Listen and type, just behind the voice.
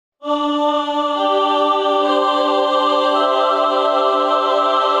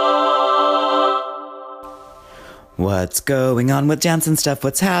What's going on with dance and stuff?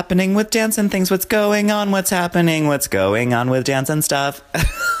 What's happening with dance and things? What's going on? What's happening? What's going on with dance and stuff?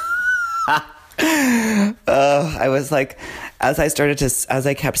 I was like, as I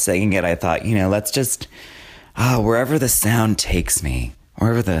kept saying it, I thought, let's just, wherever the sound takes me,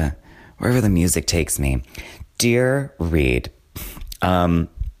 wherever the music takes me. Dear Reed, you're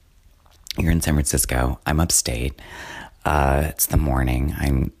in San Francisco. I'm upstate. It's the morning.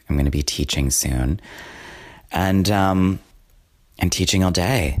 I'm going to be teaching soon, and teaching all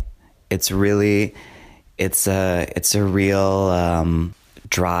day. It's a real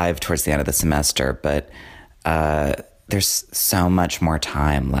drive towards the end of the semester, but there's so much more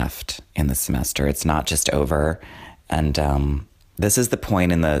time left in the semester. It's not just over, and this is the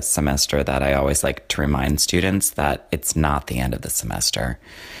point in the semester that I always like to remind students that it's not the end of the semester.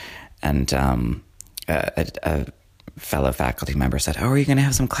 And a fellow faculty member said, "Oh, are you going to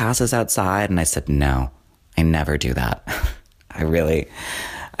have some classes outside?" And I said, "No, I never do that. I've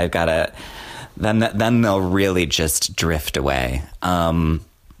got to, then they'll really just drift away." And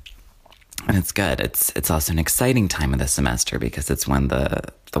it's good. It's also an exciting time of the semester because it's when the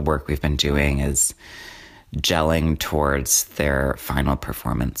work we've been doing is gelling towards their final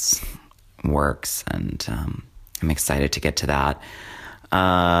performance works. And I'm excited to get to that.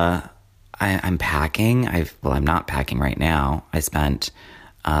 I'm packing. I'm not packing right now. I spent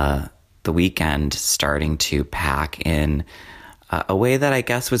the weekend starting to pack in a way that I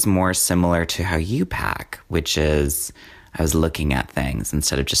guess was more similar to how you pack, which is I was looking at things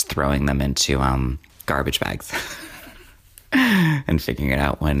instead of just throwing them into garbage bags and figuring it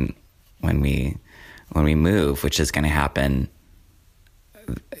out when we move, which is going to happen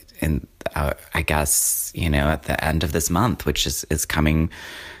in I guess at the end of this month, which is coming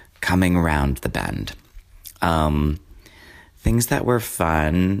around the bend. Things that were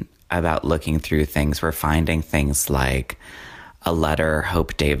fun about looking through things were finding things like a letter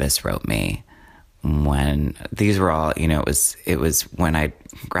Hope Davis wrote me when these were all, it was when I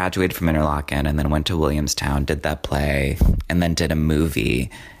graduated from Interlochen and then went to Williamstown, did that play, and then did a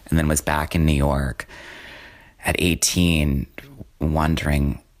movie, and then was back in New York at 18,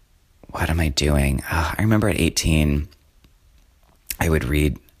 wondering, what am I doing? I remember at 18, I would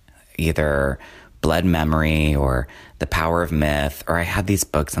read either Blood Memory or The Power of Myth, or I had these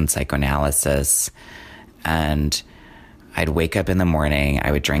books on psychoanalysis, and I'd wake up in the morning,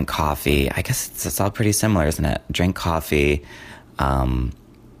 I would drink coffee. I guess it's all pretty similar, isn't it? Drink coffee,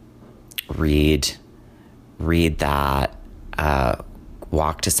 read that,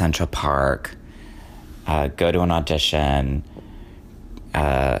 walk to Central Park, go to an audition,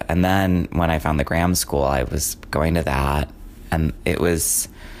 and then when I found the Graham School, I was going to that, and it was,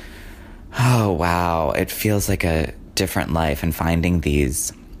 oh wow, it feels like a different life, and finding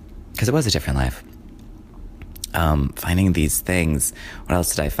these, because it was a different life, finding these things. What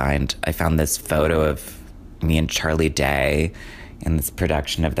else did I find? I found this photo of me and Charlie Day in this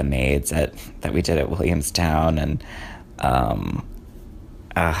production of The Maids that we did at Williamstown, and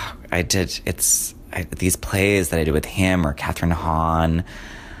these plays that I did with him or Catherine Hahn.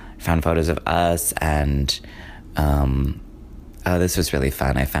 I found photos of us, and this was really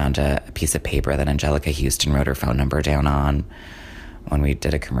fun. I found a piece of paper that Angelica Houston wrote her phone number down on when we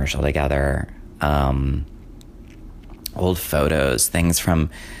did a commercial together. Old photos, things from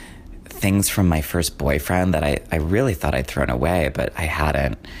my first boyfriend that I really thought I'd thrown away, but I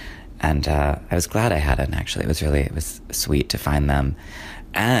hadn't. And I was glad I hadn't, actually. It was sweet to find them.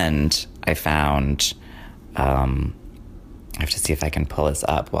 And I found, I have to see if I can pull this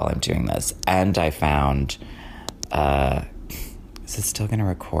up while I'm doing this. And I found, is it still going to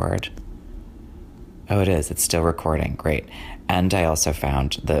record? Oh, it is. It's still recording. Great. And I also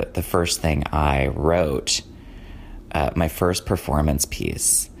found the first thing I wrote, my first performance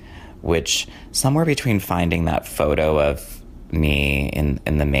piece, which somewhere between finding that photo of me in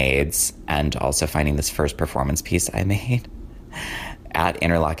The Maids and also finding this first performance piece I made at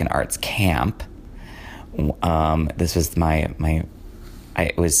Interlochen Arts Camp. This was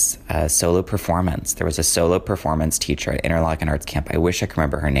it was a solo performance. There was a solo performance teacher at Interlochen Arts Camp. I wish I could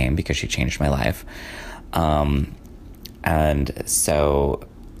remember her name because she changed my life. And so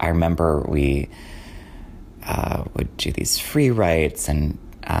I remember we would do these free writes, and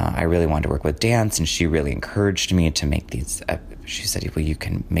I really wanted to work with dance, and she really encouraged me to make these. She said, well, you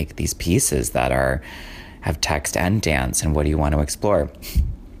can make these pieces that have text and dance, and what do you want to explore?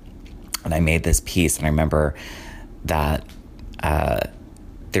 And I made this piece, and I remember that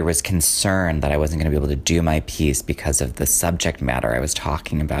there was concern that I wasn't going to be able to do my piece because of the subject matter I was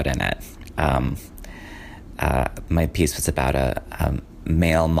talking about in it. My piece was about a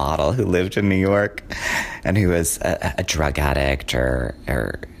male model who lived in New York, and who was a drug addict, or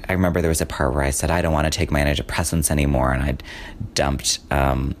I remember there was a part where I said, I don't want to take my antidepressants anymore. And I'd dumped,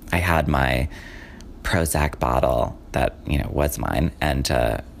 I had my Prozac bottle that, was mine. And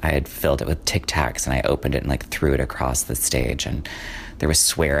I had filled it with Tic Tacs, and I opened it and like threw it across the stage, and there was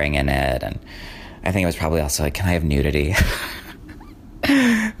swearing in it. And I think it was probably also like, can I have nudity?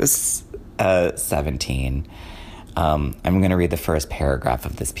 It was 17. I'm going to read the first paragraph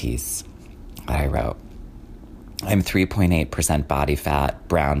of this piece that I wrote. I'm 3.8% body fat,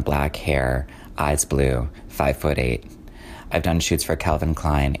 brown, black hair, eyes blue, 5'8". I've done shoots for Calvin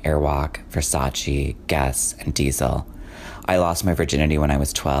Klein, Airwalk, Versace, Guess, and Diesel. I lost my virginity when I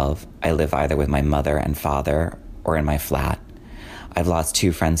was 12. I live either with my mother and father or in my flat. I've lost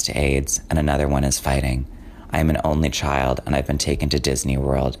 2 friends to AIDS, and another one is fighting. I am an only child, and I've been taken to Disney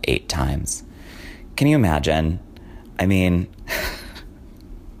World 8 times. Can you imagine? I mean,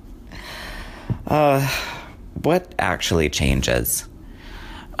 what actually changes?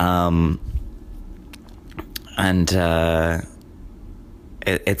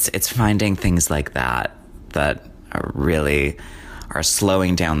 It's finding things like that really are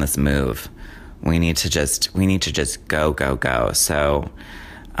slowing down this move. We need to just go. So,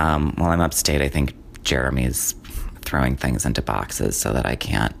 while I'm upstate, I think Jeremy's throwing things into boxes so that I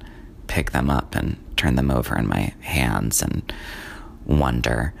can't pick them up and turn them over in my hands and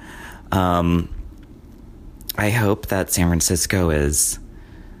wonder. I hope that San Francisco is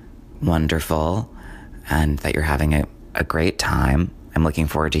wonderful and that you're having a great time. I'm looking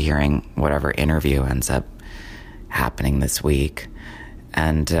forward to hearing whatever interview ends up happening this week.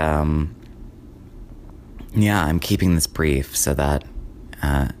 And, I'm keeping this brief so that,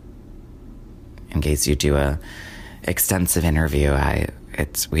 in case you do a extensive interview,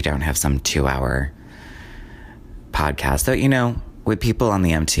 we don't have some 2-hour podcast. Though, with people on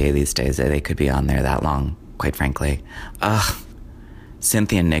the MTA these days, they could be on there that long, quite frankly.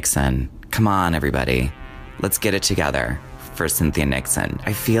 Cynthia Nixon. Come on, everybody. Let's get it together for Cynthia Nixon.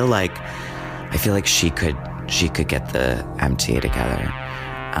 I feel like she could get the MTA together.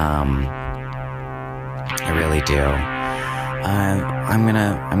 I really do. I'm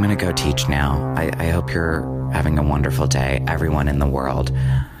gonna go teach now. I hope you're having a wonderful day, everyone in the world.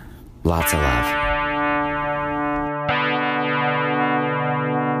 Lots of love.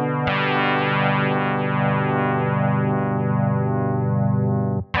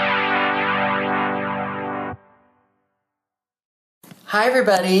 Hi,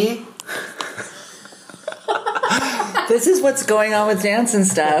 everybody. This is what's going on with Dance and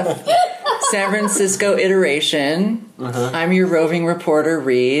Stuff. San Francisco iteration. I'm your roving reporter,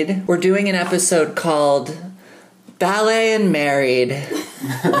 Reed. We're doing an episode called Ballet and Married.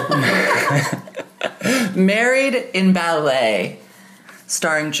 Married in Ballet,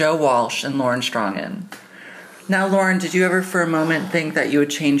 starring Joe Walsh and Lauren Strongen. Now, Lauren, did you ever for a moment think that you would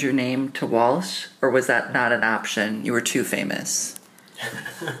change your name to Walsh? Or was that not an option? You were too famous.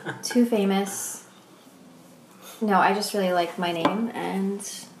 Too famous. No, I just really like my name, and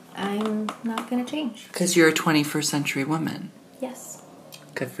I'm not going to change. Because you're a 21st century woman. Yes.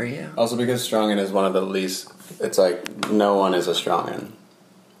 Good for you. Also because Strongen is one of the least... It's like, no one is a Strongen.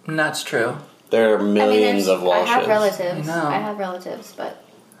 That's true. There are millions of Walshes. I have relatives. I know. I have relatives, but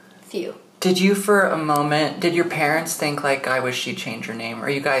few. Did you for a moment... Did your parents think, like, I wish she'd change her name? Or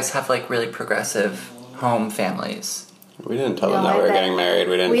you guys have, like, really progressive home families? We didn't tell them that we were getting married.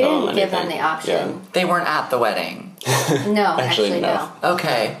 We didn't tell them anything. Give them the option. Yeah. They weren't at the wedding? No, actually no.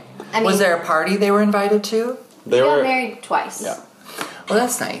 Okay. I mean, was there a party they were invited to? They got were married twice. Yeah. Well,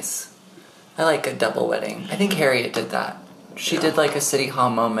 that's nice. I like a double wedding. I think Harriet did that. She did like a city hall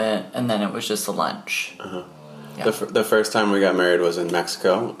moment, and then it was just a lunch. Uh-huh. Yeah. The first time we got married was in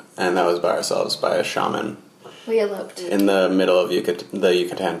Mexico, and that was by ourselves, by a shaman. We eloped. In the middle of the Yucatan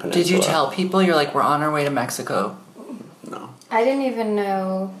Peninsula. Did you tell people? You're like, we're on our way to Mexico. No. I didn't even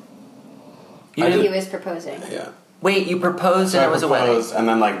know he was proposing. Yeah. Wait, you proposed and it was a wedding? And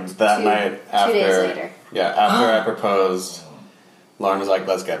then, like, that night after... 2 days later. Yeah, after I proposed, Lauren was like,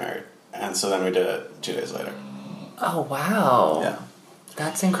 let's get married. And so then we did it 2 days later. Oh, wow. Yeah.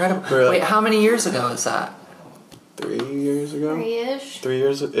 That's incredible. Really? Wait, how many years ago is that? 3 years ago? 3-ish. 3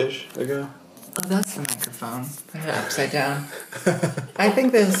 years-ish ago. Oh, that's the microphone. I had it upside down. I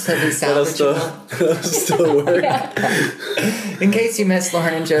think this should be salvageable. That'll still work. In case you missed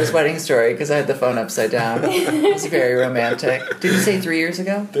Lauren and Joe's wedding story, because I had the phone upside down. It was very romantic. Did you say 3 years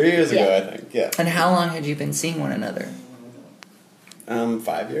ago? 3 years ago, I think, yeah. And how long had you been seeing one another?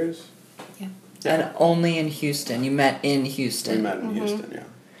 5 years. Yeah. And only in Houston. You met in Houston. We met in Houston, yeah.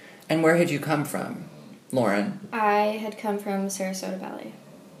 And where had you come from, Lauren? I had come from Sarasota Valley.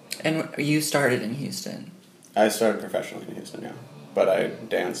 And you started in Houston. I started professionally in Houston, yeah. But I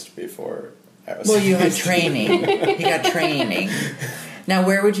danced before I was Well, in you had Houston. training. You got training. Now,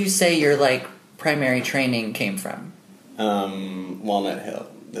 where would you say your like primary training came from? Walnut Hill,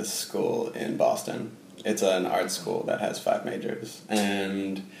 this school in Boston. It's an art school that has 5 majors.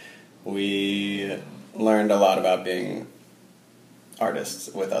 And we learned a lot about being artists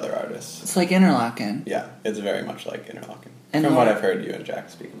with other artists. It's like Interlochen. Yeah, it's very much like Interlochen. And From what Lauren- I've heard you and Jack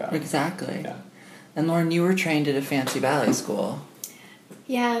speak about. Exactly. Yeah. And Lauren, you were trained at a fancy ballet school.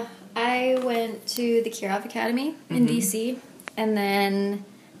 Yeah, I went to the Kirov Academy in DC, and then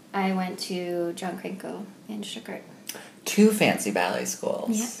I went to John Krenko in Stuttgart. 2 fancy ballet schools.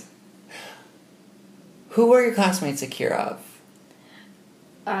 Yeah. Who were your classmates at Kirov?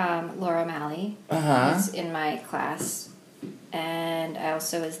 Laura O'Malley Uh-huh. was in my class, and I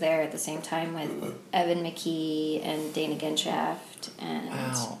also was there at the same time with Evan McKee and Dana Genshaft and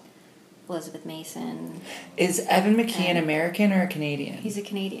Wow. Elizabeth Mason. Is Evan McKee an American or a Canadian? He's a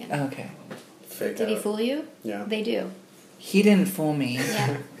Canadian. Okay. Fake Did he out. fool you? Yeah. They do. He didn't fool me.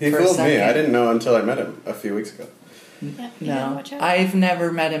 Yeah. He For a fooled me. second. I didn't know until I met him a few weeks ago. Yeah, you gotta No. watch out. I've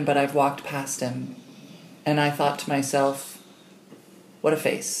never met him, but I've walked past him. And I thought to myself, what a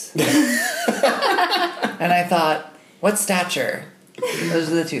face. And I thought, what stature?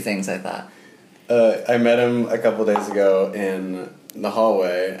 Those are the 2 things I thought. I met him a couple days ago in the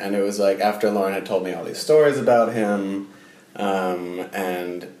hallway, and it was like after Lauren had told me all these stories about him,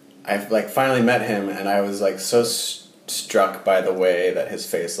 and I like finally met him, and I was like so struck by the way that his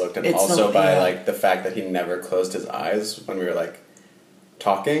face looked, and It's also so- by yeah. like the fact that he never closed his eyes when we were like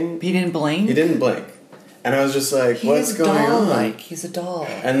talking. He didn't blink? He didn't blink, and I was just like, He "What's is going on?" doll-like. He's a doll.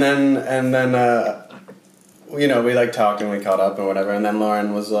 And then you know, we like talked and we caught up and whatever, and then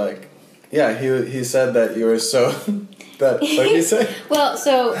Lauren was like, "Yeah, he said that you were so that what did he say?" Well,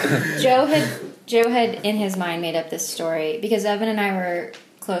 so Joe had in his mind made up this story because Evan and I were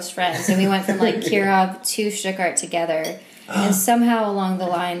close friends, and we went from like Kirov to Stuttgart together, and somehow along the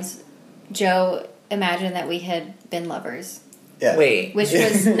lines, Joe imagined that we had been lovers, Yeah. Wait. which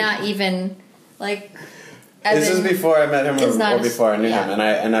was not even like. This is Evan before I met him is not or a- before I knew yeah. him,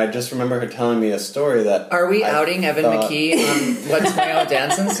 and I just remember her telling me a story that Are we I outing Evan thought- McKee on what's going on with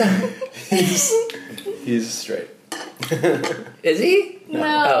Dance and stuff? He's straight. Is he? No.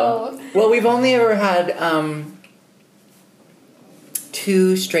 Oh. Well, we've only ever had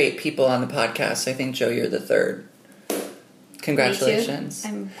 2 straight people on the podcast. I think, Joe, you're the 3rd. Congratulations.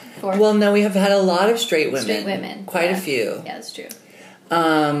 I'm fourth. Well, no, we have had a lot of straight women. Straight women. Quite yeah. a few. Yeah, that's true.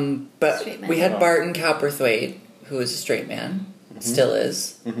 But Straight men. we had Barton Cowperthwaite, who is a straight man, still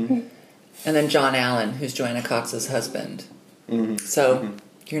is. And then John Allen, who's Joanna Cox's husband. So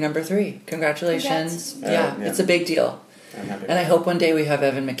you're number 3. Congratulations. Congrats. Yeah, Yeah. it's a big deal. I'm happy. And I hope one day we have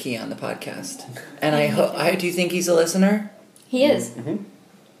Evan McKee on the podcast. And I hope. Do you think he's a listener? He is.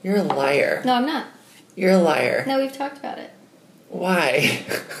 You're a liar. No, I'm not. You're a liar. No, we've talked about it. Why?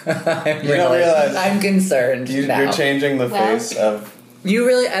 I'm You don't realize- I'm concerned now. You're changing the Well- face of. You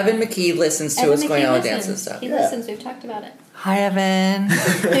really, Evan McKee listens to Evan what's going McKee on with listens. dance and stuff. He Yeah. listens. We've talked about it. Hi, Evan.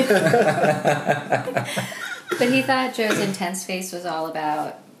 But he thought Joe's intense face was all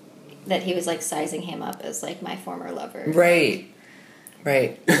about that he was like sizing him up as like my former lover. Right.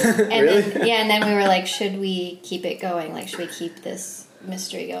 And Really? then, yeah, and then we were like, should we keep it going? Like, should we keep this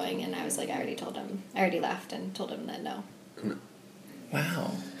mystery going? And I was like, I already laughed and told him that no.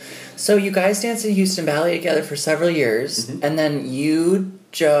 Wow. So you guys danced in Houston Ballet together for several years, and then you,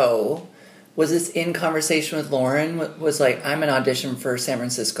 Joe, was this in conversation with Lauren? Was like, I'm an audition for San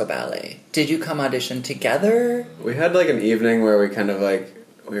Francisco Ballet. Did you come audition together? We had like an evening where we kind of like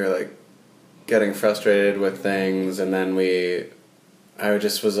we were like getting frustrated with things, and then I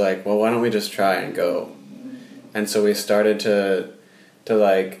just was like, well, why don't we just try and go? And so we started to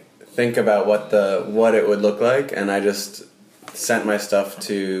like think about what it would look like, and I just sent my stuff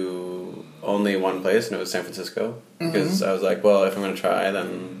to only one place, and it was San Francisco, because I was like, well, if I'm going to try,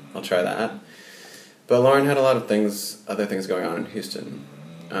 then I'll try that. But Lauren had a lot of other things going on in Houston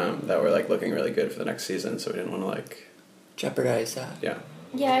that were like looking really good for the next season, so we didn't want to like, Jeopardize that. yeah.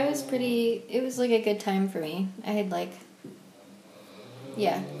 Yeah, it was like a good time for me. I had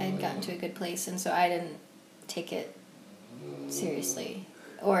gotten to a good place, and so I didn't take it seriously.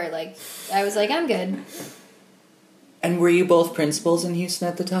 Or like, I was like, I'm good. And were you both principals in Houston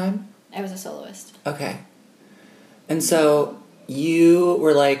at the time? I was a soloist. Okay. And so you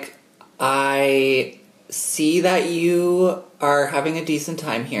were like, I see that you are having a decent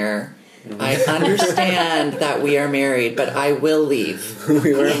time here. I understand that we are married, but I will leave. We were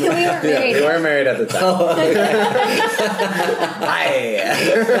We weren't married. we were married at the time.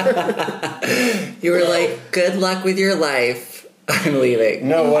 You were like, good luck with your life. I'm leaving.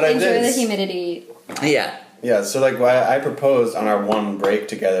 No, what I Enjoy did. the humidity. Yeah. Yeah, so like why I proposed on our one break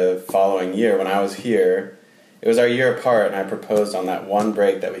together the following year when I was here. It was our year apart, and I proposed on that one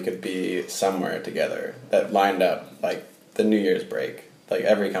break that we could be somewhere together that lined up like the New Year's break. Like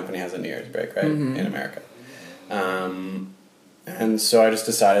every company has a New Year's break, right? Mm-hmm. In America. And so I just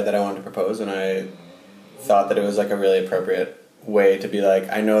decided that I wanted to propose, and I thought that it was like a really appropriate way to be like,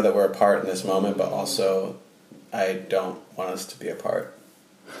 I know that we're apart in this moment, but also I don't want us to be apart.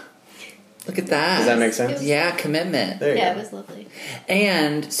 Look at that. Does that make sense? Yeah, commitment. There you Yeah, go. it was lovely.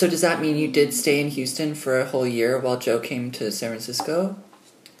 And so does that mean you did stay in Houston for a whole year while Joe came to San Francisco?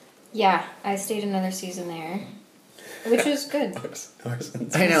 Yeah, I stayed another season there, which was good.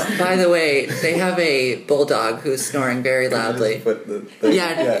 I know. By the way, they have a bulldog who's snoring very loudly. Put the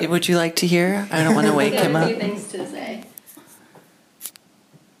Yeah, would you like to hear? I don't want to wake him a up. few things to say.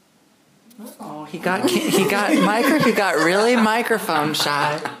 Oh, he got really microphone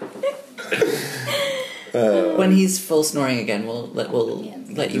shy. When he's full snoring again, we'll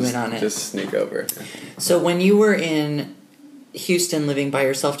let you in on it. Just sneak over. So when you were in Houston living by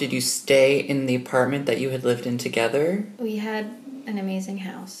yourself, did you stay in the apartment that you had lived in together? We had an amazing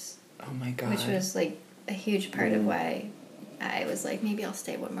house, Oh my god. which was like a huge part of why I was like, maybe I'll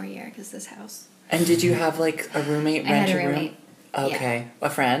stay one more year because this house. And did you have like a roommate I had rent a roommate. room? Okay. A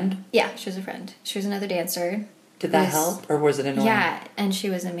friend? Yeah, she was a friend. She was another dancer. Did that Yes. help or was it annoying? Yeah, and she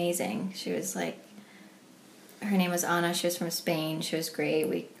was amazing. She was like, her name was Anna. She was from Spain. She was great.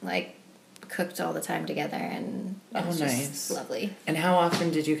 We like cooked all the time together, and it Oh, was nice. just lovely. And how often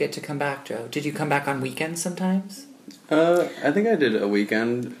did you get to come back, Joe? Did you come back on weekends sometimes? I think I did a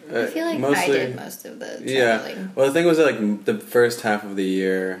weekend. I feel like I did most of the Yeah. traveling. Well, the thing was that, like the first half of the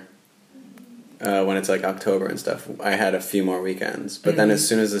year, when it's like October and stuff, I had a few more weekends. But then as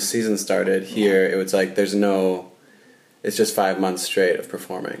soon as the season started here, it was like it's just 5 months straight of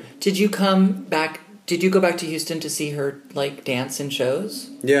performing. Did you come back? Did you go back to Houston to see her like dance in shows?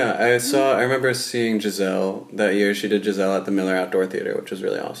 Yeah, I remember seeing Giselle that year. She did Giselle at the Miller Outdoor Theater, which was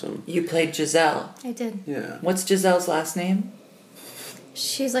really awesome. You played Giselle. I did. Yeah. What's Giselle's last name?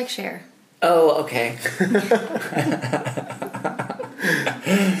 She's like Cher. Oh, okay.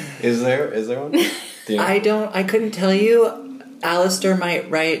 Is there one? Do you know? I couldn't tell you. Alistair might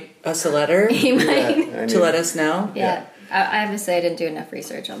write us a letter He might. I to knew. let us know. Yeah. I have to say I didn't do enough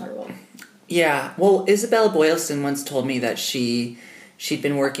research on the role. Yeah. Well, Isabel Boylston once told me that she'd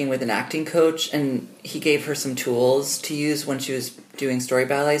been working with an acting coach and he gave her some tools to use when she was doing story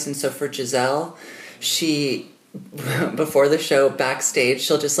ballets. And so for Giselle, she, before the show, backstage,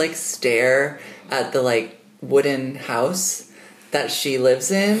 she'll just like stare at the like wooden house that she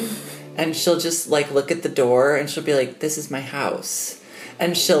lives in. And she'll just like look at the door and she'll be like, this is my house.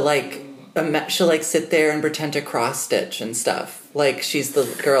 And she'll like sit there and pretend to cross stitch and stuff. Like she's the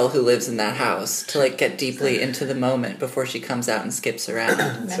girl who lives in that house to like get deeply into the moment before she comes out and skips around.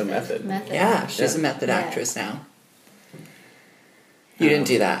 It's a method. Yeah, she's a Yeah. method Yeah. actress now. You didn't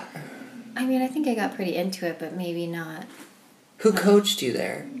do that. I mean, I think I got pretty into it, but maybe not. Who coached you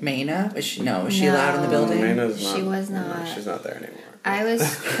there? Maina? Was she allowed in the No. building? Maina's not, She was not. She's not there anymore. I was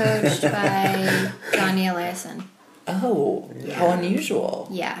coached by Johnny Eliason. Oh, how unusual.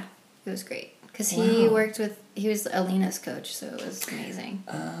 Yeah, it was great. Because he Wow. he was Alina's coach, so it was amazing.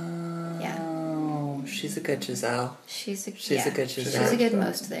 Yeah. Oh, she's a good Giselle. She's a a yeah. good She's Giselle. a good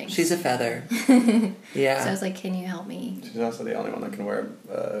most things. She's a feather. So Yeah. I was like, can you help me? She's also the only one that can wear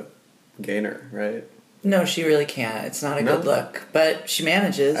a gainer, right? No, she really can't. It's not a No? good look, but she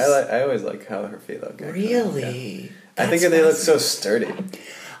manages. I always like how her feet look. actually. Really? Yeah. I think That's they look so sturdy.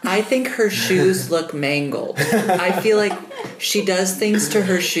 I think her shoes look mangled. I feel like she does things to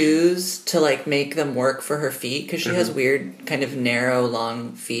her shoes to like make them work for her feet because she has weird kind of narrow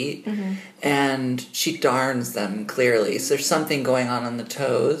long feet and she darns them clearly. So there's something going on the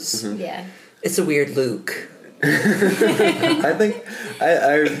toes. Yeah. It's a weird look. I think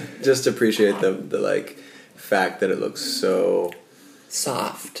I just appreciate the like fact that it looks so.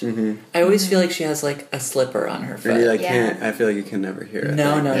 Soft. I always feel like she has like a slipper on her foot. And you like Yeah. can't. I feel like you can never hear it.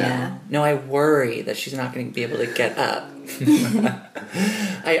 No, Like, no, Yeah. no. No, I worry that she's not going to be able to get up.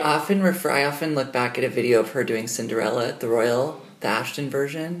 I often look back at a video of her doing Cinderella at the Royal, the Ashton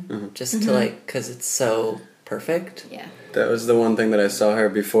version, just to like, because it's so perfect. Yeah. That was the one thing that I saw her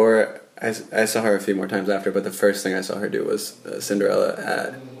before. I saw her a few more times after, but the first thing I saw her do was Cinderella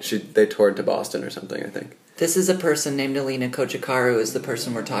at they toured to Boston or something, I think. This is a person named Alina Kochikaru is the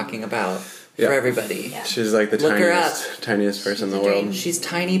person we're talking about Yeah. for everybody. Yeah. She's like the Look her tiniest person in the She's a world. dream. She's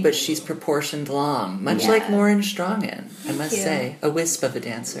tiny, but she's proportioned long, much Yeah. like Lauren Strongen, I must you. say. A wisp of a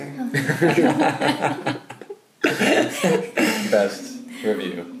dancer. Best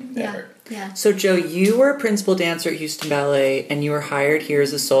review Yeah. ever. Yeah. So, Joe, you were a principal dancer at Houston Ballet, and you were hired here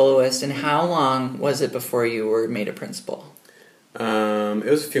as a soloist. And how long was it before you were made a principal? It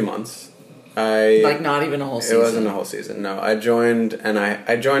was a few months. Like not even a whole season. It wasn't a whole season. No, I joined, and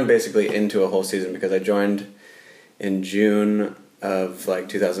I joined basically into a whole season because I joined in June of like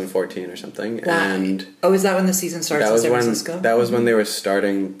 2014 or something. Why? And Oh, is that when the season starts in San Francisco? that was when they were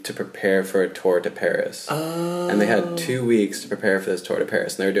starting to prepare for a tour to Paris. Oh. And they had 2 weeks to prepare for this tour to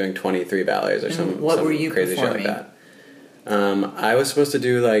Paris, and they were doing 23 ballets or some what some were you crazy performing? shit like that. I was supposed to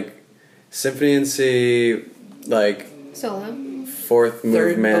do like Symphony in C, like Solo. Third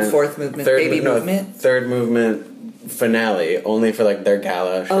movement, baby no, movement? third movement finale, only for like their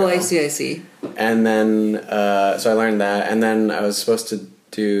gala show. Oh, I see. And then, so I learned that, and then I was supposed to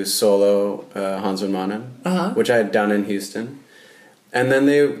do solo Hans von Mannen, which I had done in Houston. And then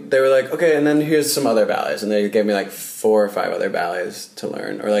they were like, okay, and then here's some other ballets, and they gave me like 4 or 5 other ballets to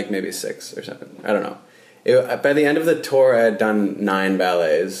learn, or like maybe 6 or 7. I don't know. By the end of the tour, I had done 9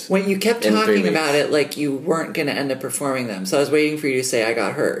 ballets. When you kept in 3 talking weeks. about it like you weren't going to end up performing them. So I was waiting for you to say I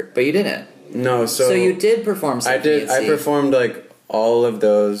got hurt, but you didn't. No, so you did perform I Symphony did. at I Sea. performed like all of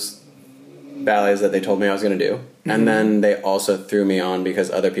those ballets that they told me I was going to do, and then they also threw me on because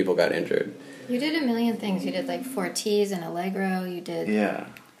other people got injured. You did a million things. You did like 4 T's and Allegro. You did. Yeah.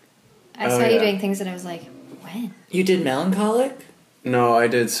 I Oh, saw you yeah. doing things that I was like, when? You did Melancholic? No, I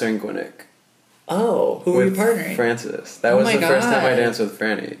did Sanguinic. Oh, who were you with partnering? Francis. That Oh was my the first time I God. danced with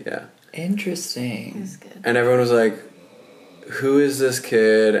Franny. Yeah. It Interesting. was good. And everyone was like, "Who is this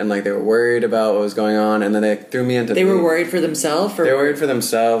kid?" And like they were worried about what was going on, and then they threw me into. They were worried for themselves? Or They were worried for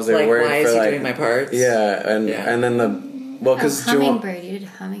themselves. They like, were worried why for is he like doing my parts? Yeah, and then Oh, because Hummingbird. You did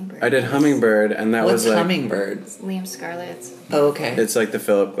Hummingbird. I did Hummingbird, and that What's was like Hummingbird? It's Liam Scarlett's. Oh, okay. it's like the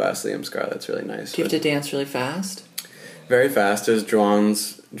Philip Glass Liam Scarlett. It's really nice. Do you have to dance really fast? Very fast. It was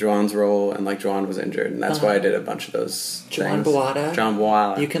Juan's role, and like Juan was injured, and that's why I did a bunch of those. Juan things. Boada? John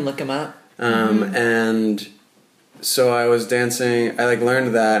Boada. You can look him up. And so I was dancing. I like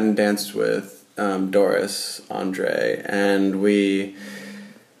learned that and danced with Doris Andre, and we.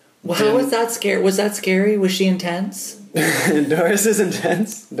 Well, how was that scary? Was that scary? Was she intense? Doris is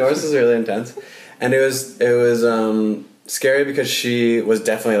intense. Doris is really intense, and it was scary because she was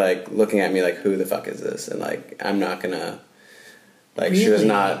definitely like looking at me like, who the fuck is this? And like, I'm not gonna, like, she was Really?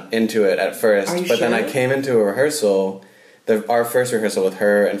 not into it at first. Are you But then I sure? came into a rehearsal, our first rehearsal with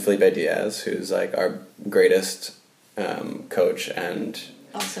her and Felipe Diaz, who's like our greatest coach and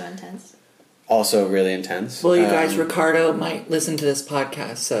Also intense. also really intense. Well, you guys, Ricardo might listen to this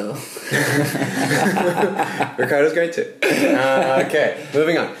podcast, so. Ricardo's great too. Okay,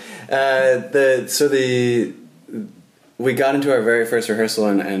 moving on. We got into our very first rehearsal,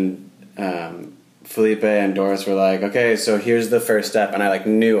 and Felipe and Doris were like, "Okay, so here's the first step," and I like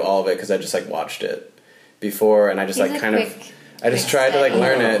knew all of it because I just like watched it before, and I just He's like a kind of, quick- I just quick tried to like study.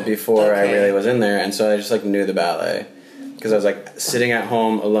 learn it before I Okay. really was in there, and so I just like knew the ballet because I was like sitting at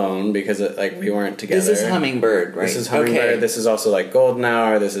home alone because like we weren't together. This is Hummingbird, right? This is Hummingbird. Okay. This is also like Golden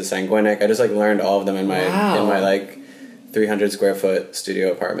Hour. This is Sanguinic. I just like learned all of them in my Wow. like 300 square foot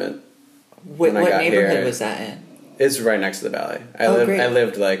studio apartment. What when I got neighborhood here- was that in? It's right next to the ballet. Oh, great. I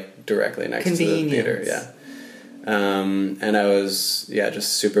lived like directly next to the theater. Convenience. Yeah. And I was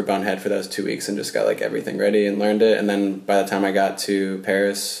just super bunhead for those 2 weeks and just got like everything ready and learned it. And then by the time I got to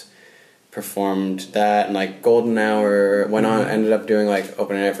Paris, performed that and like Golden Hour, went on, ended up doing like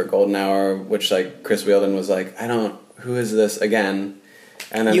opening night for Golden Hour, which like Chris Wheeldon was like, who is this again?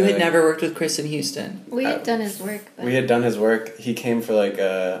 And then You they're had like- never worked with Chris in Houston. We had done his work, but We had done his work. He came for like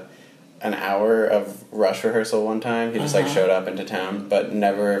an hour of rush rehearsal one time. He just like showed up into town, but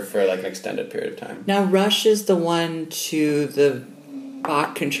never for like an extended period of time. Now, Rush is the one to the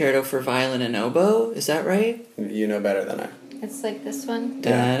Bach Concerto for Violin and Oboe. Is that right? You know better than I. it's like this one.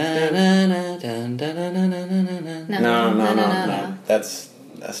 Da-da-da-da, dun-da-da-da-da-da-da-da. No. That's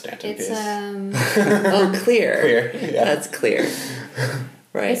a Stanton It's piece. Oh, clear. Clear, yeah. That's clear.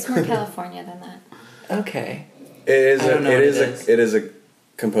 Right. It's more California than that. Okay. It is. I don't know what it is. It is a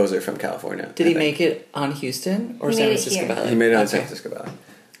composer from California. Did I he think. make it on Houston or He San made it Francisco here. Ballet? He made it on Okay. San Francisco Ballet.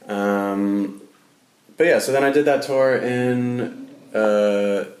 But yeah, so then I did that tour in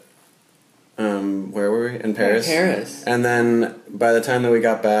where were we? In Paris. Paris. And then by the time that we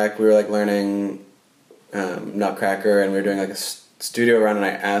got back, we were like learning Nutcracker, and we were doing like studio run, and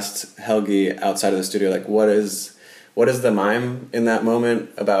I asked Helgi outside of the studio, like, what is the mime in that moment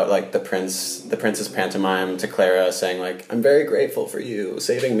about, like, the princess pantomime to Clara saying, like, I'm very grateful for you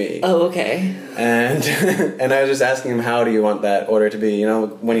saving me. Oh, okay. And and I was just asking him, how do you want that order to be? You know,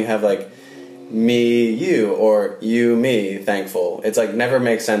 when you have, like, me, you, or you, me, thankful. It's, like, never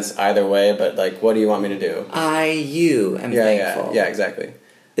makes sense either way, but, like, what do you want me to do? You am thankful. Yeah, exactly.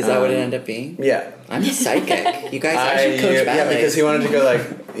 Is that what it ended up being? Yeah. I'm psychic. You guys, I should coach ballet. Yeah, because he wanted to go,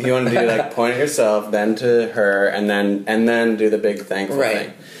 like, he wanted to do, like, point at yourself, then to her, and then do the big thankful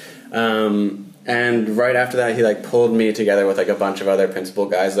thing. And right after that, he, like, pulled me together with, like, a bunch of other principal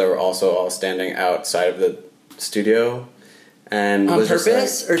guys that were also all standing outside of the studio. And on was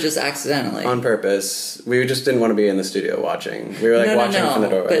purpose, just, or just accidentally? On purpose. We just didn't want to be in the studio watching. We were, like, watching from the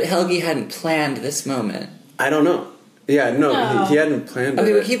doorway. But Helgi hadn't planned this moment. I don't know. Yeah, no. He hadn't planned it.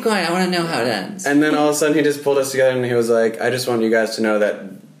 Okay, but keep going. I want to know how it ends. And then all of a sudden he just pulled us together and he was like, I just want you guys to know that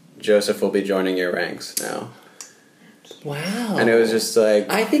Joseph will be joining your ranks now. Wow. And it was just like...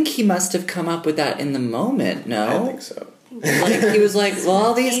 I think he must have come up with that in the moment, no? I think so. Like, he was like, well,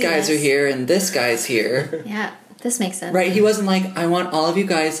 all these guys are here and this guy's here. Yeah, this makes sense. Right, he wasn't like, I want all of you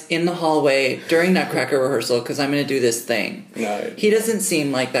guys in the hallway during Nutcracker rehearsal because I'm going to do this thing. No. He doesn't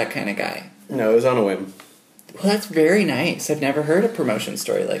seem like that kind of guy. No, it was on a whim. Well, that's very nice. I've never heard a promotion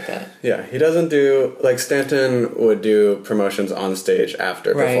story like that. Yeah, he doesn't do... Like, Stanton would do promotions on stage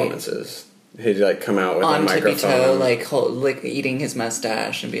after performances. He'd, like, come out with a microphone. On tippy toe, like eating his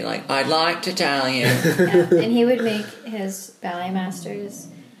mustache and be like, I'd like to tell you. Yeah. And he would make his ballet masters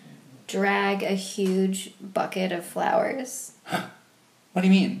drag a huge bucket of flowers. What do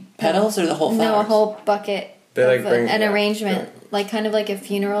you mean? Petals or the whole flowers? No, a whole bucket They, of like, bring... an arrangement. Yeah. Like, kind of like a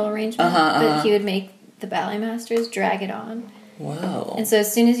funeral arrangement. But he would make the ballet masters drag it on. Wow. And so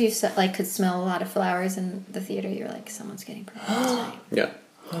as soon as you like could smell a lot of flowers in the theater, you're like, someone's getting promoted tonight. Yeah.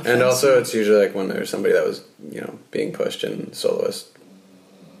 And also it's usually like when there's somebody that was, you know, being pushed in soloist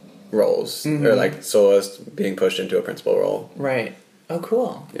roles. Mm-hmm. Or like soloist being pushed into a principal role. Right. Oh,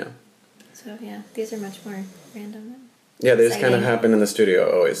 cool. Yeah. So yeah, these are much more random. Yeah, they just kind of happen in the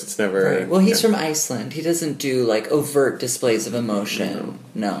studio always. It's never... Right. Well, he's from Iceland. He doesn't do, like, overt displays of emotion.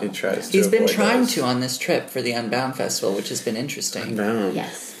 No. He tries to He's been avoid trying those. to on this trip for the Unbound Festival, which has been interesting. Unbound.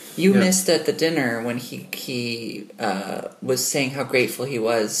 Yes. You missed at the dinner when he was saying how grateful he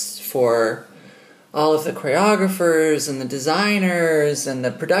was for all of the choreographers and the designers and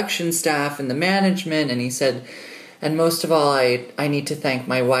the production staff and the management, and he said, and most of all, I need to thank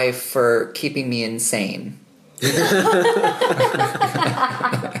my wife for keeping me insane.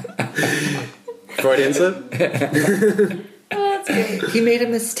 Freudian slip? Oh, that's great. He made a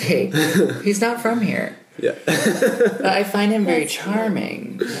mistake. He's not from here. Yeah. But I find him very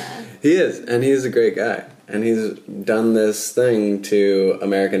charming. Yeah. He is, and he's a great guy. And he's done this thing to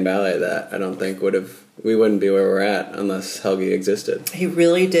American ballet that I don't think we wouldn't be where we're at unless Helgi existed. He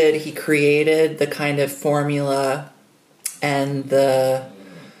really did. He created the kind of formula and the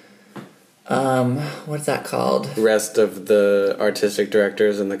what's that called? Rest of the artistic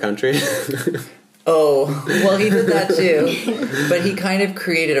directors in the country. Oh, well, he did that too. But he kind of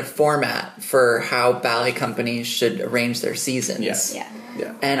created a format for how ballet companies should arrange their seasons. Yes. Yeah.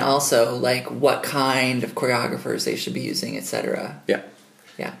 Yeah. And also, like, what kind of choreographers they should be using, etc. Yeah.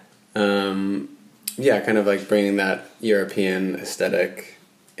 Yeah. Yeah, kind of like bringing that European aesthetic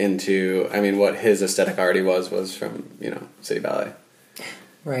into, I mean, what his aesthetic already was from, you know, City Ballet.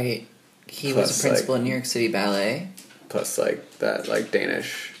 Right. He Plus, was a principal like, in New York City Ballet. Plus, like, that, like,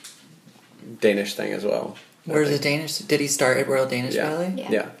 Danish thing as well. Where's the Danish? Did he start at Royal Danish Ballet? Yeah.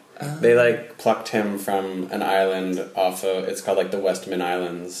 Yeah. They, like, plucked him from an island off of, it's called, like, the Westman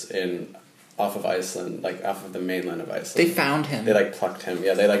Islands off of Iceland, like, off of the mainland of Iceland. They found him. They, like, plucked him.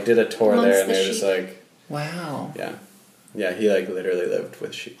 Yeah, they, like, did a tour Amongst there, and the they were just, sheep. like... Wow. Yeah. Yeah, he, like, literally lived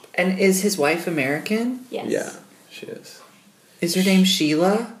with sheep. And is his wife American? Yes. Yeah, she is. Is her name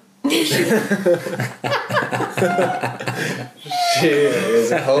Sheila? She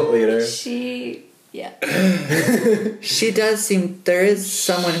is a cult leader. Yeah. She does seem... There is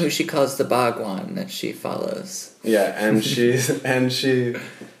someone who she calls the Bhagwan that she follows. Yeah, and she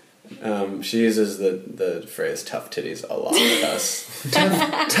uses the phrase "tough titties" a lot with us.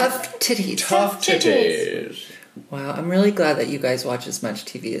 Tough titties. Tough titties. Wow, I'm really glad that you guys watch as much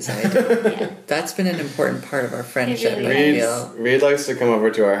TV as I do. Yeah. That's been an important part of our friendship, It I really feel. Reed likes to come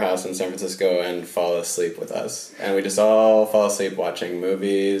over to our house in San Francisco and fall asleep with us, and we just all fall asleep watching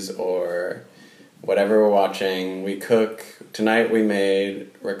movies or whatever we're watching. We cook. Tonight we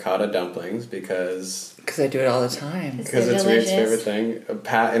made ricotta dumplings because Because I do it all the time. Because They're it's Reed's delicious. favorite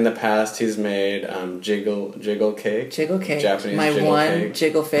thing. In the past, he's made jiggle cake. Jiggle cake. Japanese my jiggle one cake.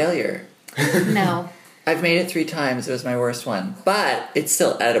 jiggle failure. No. I've made it 3 times. It was my worst one. But it's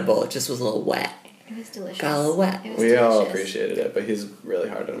still edible. It just was a little wet. It was delicious. Got a little wet. It was We all delicious. appreciated it, but he's really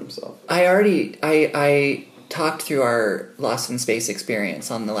hard on himself. I talked through our Lost in Space experience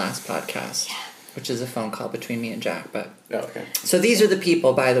on the last podcast, which is a phone call between me and Jack. But Oh, okay. so these are the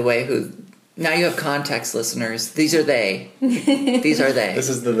people, by the way, who now you have context, listeners. These are they. These are they. This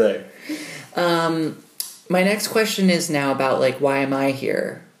is the day. My next question is now about like why am I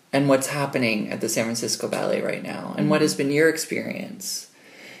here and what's happening at the San Francisco Ballet right now, and what has been your experience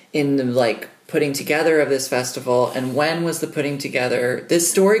in the like putting together of this festival, and when was the putting together? This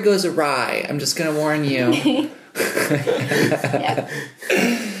story goes awry. I'm just going to warn you. Yeah.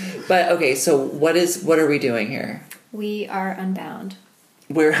 But okay, so what are we doing here? We are unbound.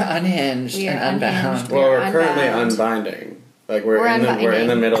 We're unhinged We are and unbound. unhinged. Well, we're We're currently unbound. unbinding. Like we're We're in the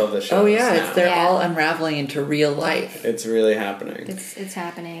unbinding. middle of the show. Oh yeah, they're Yeah. all unraveling into real life. It's really happening. It's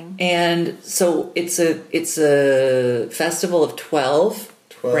happening. And so it's a festival of 12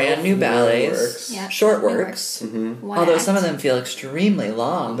 brand new ballets. works. Yeah. Short New works. One Although act. some of them feel extremely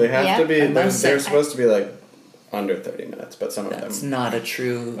long. They have Yeah. to be. I must They're say- supposed to be like under 30 minutes, but some of That's them. not a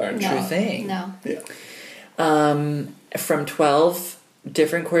true Are true No. thing. No. Yeah. From 12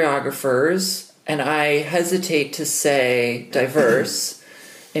 different choreographers, and I hesitate to say diverse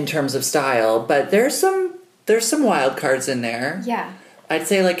in terms of style, but there's some wild cards in there. Yeah. I'd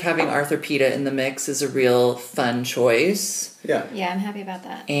say like having Arthur Pita in the mix is a real fun choice. Yeah. Yeah, I'm happy about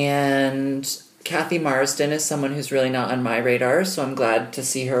that. And Kathy Marsden is someone who's really not on my radar, so I'm glad to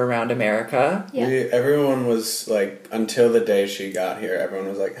see her around America. Yeah. Everyone was like, until the day she got here, everyone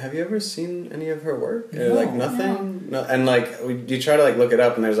was like, "Have you ever seen any of her work?" And No. like nothing. No. And like you try to like look it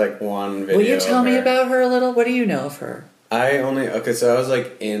up, and there's like one video. Will you tell of me her. about her a little? What do you know of her? So I was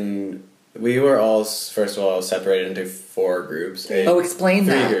like we were all first of all separated into 4 groups. Oh, explain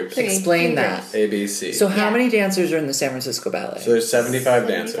three that. groups. Explain Three that. groups. A, B, C. So how Yeah. many dancers are in the San Francisco Ballet? So there's 75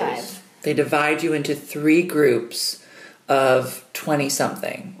 75. dancers. They divide you into 3 groups of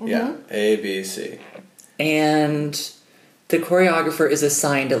 20-something. Yeah, A, B, C. And the choreographer is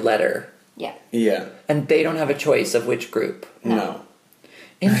assigned a letter. Yeah. Yeah. And they don't have a choice of which group. No.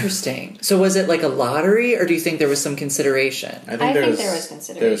 Interesting. So was it like a lottery, or do you think there was some consideration? I think there was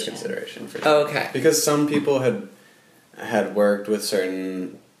consideration. There was consideration for sure. Oh, okay. Because some people had worked with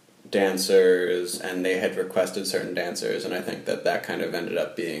certain dancers and they had requested certain dancers, and I think that kind of ended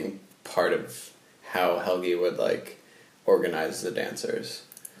up being part of how Helgi would like organize the dancers.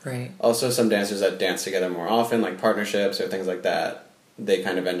 Right. Also, some dancers that dance together more often, like partnerships or things like that, they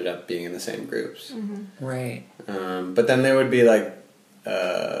kind of ended up being in the same groups. Right. But then there would be like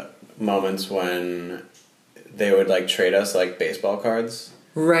moments when they would like trade us like baseball cards.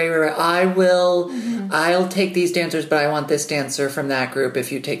 Right. I'll take these dancers, but I want this dancer from that group if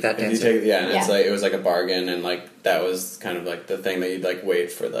you take that If you dancer. take, and it's Yeah. like it was like a bargain, and like that was kind of like the thing that you'd like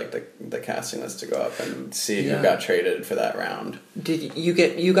wait for like the casting list to go up and see Yeah. who got traded for that round. Did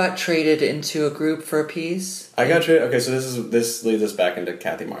you got traded into a group for a piece? I got traded. Okay, so this leads us back into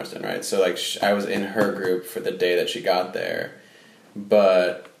Kathy Marsden, right? So like I was in her group for the day that she got there,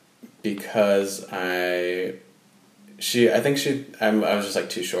 but because I was just like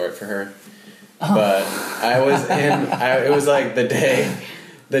too short for her. But I was it was like the day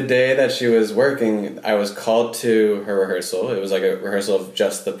that she was working, I was called to her rehearsal. It was like a rehearsal of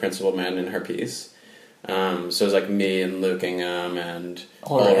just the principal men in her piece. So it was like me and Luke Ingham and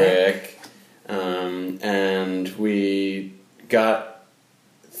Ulrich. And we got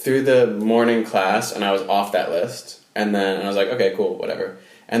through the morning class and I was off that list. And then I was like, okay, cool, whatever.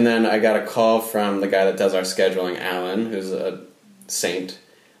 And then I got a call from the guy that does our scheduling, Alan, who's a saint.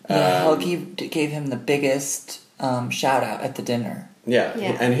 Yeah, Helgi gave him the biggest shout out at the dinner. Yeah,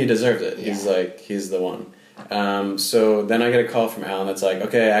 Yeah. and he deserves it. Yeah. He's the one. So then I get a call from Alan that's like,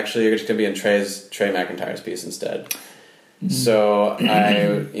 okay, actually you're just going to be in Trey McIntyre's piece instead. So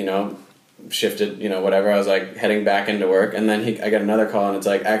I, shifted, whatever. I was like heading back into work, and then I got another call and it's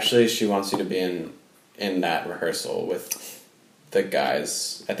like, actually she wants you to be in that rehearsal with the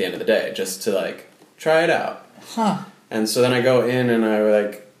guys at the end of the day, just to like try it out. Huh. And so then I go in and I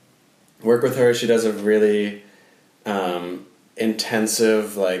like work with her. She does a really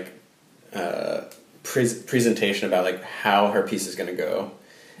intensive like presentation about like how her piece is going to go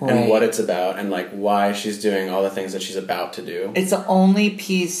Right. and what it's about and like why she's doing all the things that she's about to do. It's the only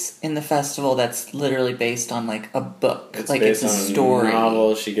piece in the festival that's literally based on like a book. It's like based it's a on story. a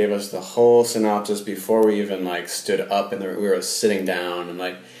novel. She gave us the whole synopsis before we even like stood up and we were sitting down and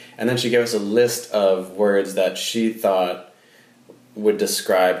And then she gave us a list of words that she thought would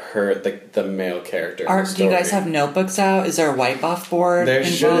describe her, the male character. In the Do you guys story. have notebooks out? Is there a wipe-off board There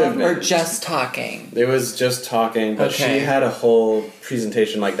should have involved, or been. just talking? It was just talking, but Okay. she had a whole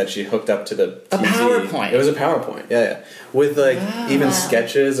presentation like that she hooked up to the A TV. PowerPoint. It was a PowerPoint, yeah. With like even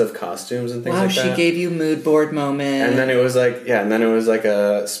sketches of costumes and things Wow, like she that. gave you mood board moment. And then it was like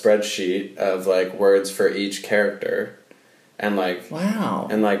a spreadsheet of like words for each character, and like wow.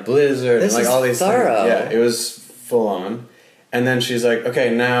 and like Blizzard This and like is all these thorough. things. Yeah, it was full on. And then she's like, okay,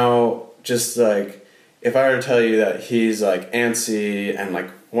 now just like if I were to tell you that he's like antsy and like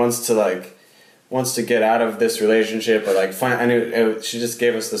wants to get out of this relationship or like she just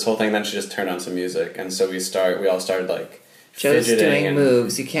gave us this whole thing. Then she just turned on some music, and so we all started like Joe's fidgeting doing and-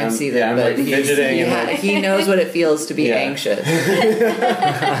 moves. You can't see them, I'm, but like, fidgeting and like, he knows what it feels to be Yeah. anxious.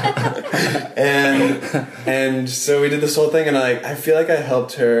 and so we did this whole thing, and I feel like I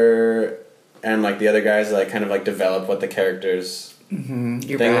helped her and like the other guys like kind of like develop what the characters You're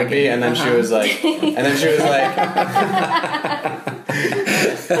thing would bragging. be, and then she was like, and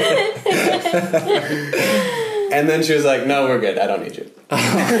then she was like, no, we're good. I don't need you.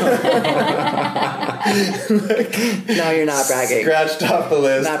 No, you're not bragging. Scratched off the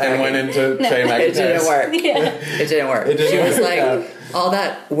list Not and went into Trey McIntyre. It didn't work. It didn't work. It didn't She was work like, out. all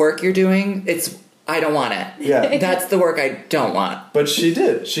that work you're doing, I don't want it. Yeah, That's the work I don't want. but she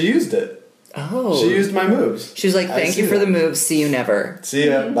did. She used it. Oh. She used my moves. She was like, I thank see you for the that. moves. See you never. See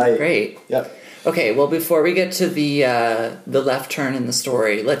ya. Bye. Great. Yep. Okay, well, before we get to the left turn in the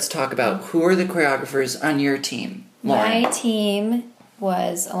story, let's talk about who are the choreographers on your team. Lauren. My team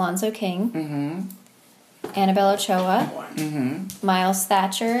was Alonzo King, Annabelle Ochoa, Miles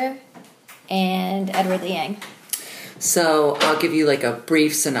Thatcher, and Edward Liang. So I'll give you like a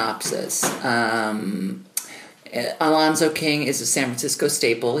brief synopsis. Alonzo King is a San Francisco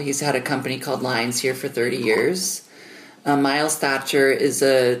staple. He's had a company called Lions here for 30 years. Miles Thatcher is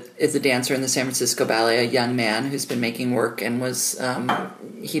a dancer in the San Francisco Ballet, a young man who's been making work and was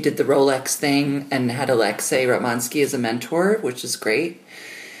he did the Rolex thing and had Alexei Ratmansky as a mentor, which is great.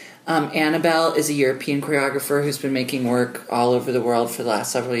 Annabelle is a European choreographer who's been making work all over the world for the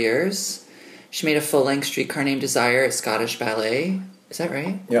last several years. She made a full-length Streetcar Named Desire at Scottish Ballet. Is that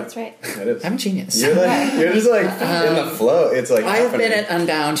right? Yep. That's right. It is. I'm a genius. You're just like in the flow. It's like I have been happening. at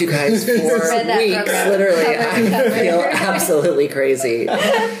Unbound, you guys, for Read that weeks. program. Literally, Cover I to cover. feel absolutely crazy.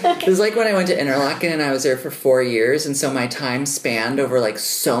 It was like when I went to Interlaken and I was there for 4 years, and so my time spanned over like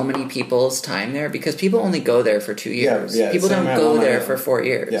so many people's time there because people only go there for 2 years. Yeah, People same don't at go all my there own. for 4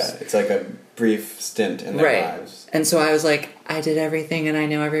 years. Yeah, it's like a brief stint in their Right. lives. And so I was like, I did everything and I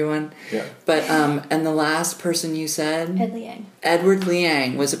know everyone. Yeah. But and the last person you said, Ed Liang. Edward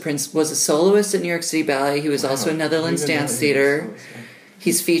Liang, was a soloist at New York City Ballet. He was also in Netherlands Dance Theater.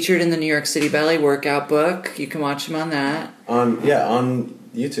 He's featured in the New York City Ballet workout book. You can watch him on that. On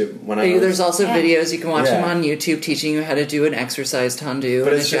YouTube when I was, There's also Yeah. videos you can watch him Yeah. on YouTube teaching you how to do an exercise tendu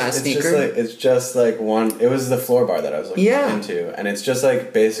but and a it's jazz just, sneaker. it's just like one. It was the floor bar that I was looking Yeah. into, and it's just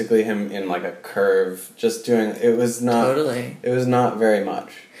like basically him in like a curve, just doing. It was not Totally. It was not very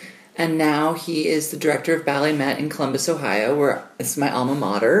much. And now he is the director of Ballet Met in Columbus, Ohio, where it's my alma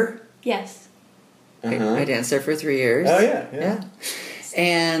mater. Yes. Uh-huh. I danced there for 3 years. Oh yeah.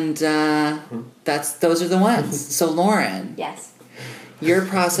 And those are the ones. So Lauren, Yes. your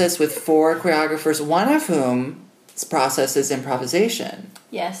process with 4 choreographers, one of whom's process is improvisation.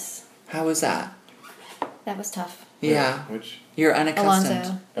 Yes. How was that? That was tough. Yeah. Which? You're unaccustomed.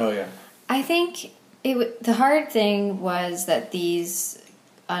 Alonzo. Oh yeah. I think the hard thing was that these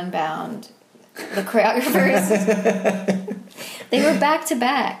Unbound, the choreographers, they were back to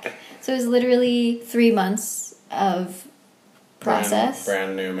back. So it was literally 3 months of process.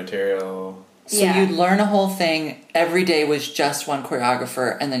 Brand new material. So Yeah. you'd learn a whole thing. Every day was just one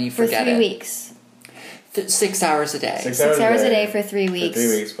choreographer, and then you For forget 3 it. weeks. 6 hours a day. 6 6 hours a day for 3 weeks. For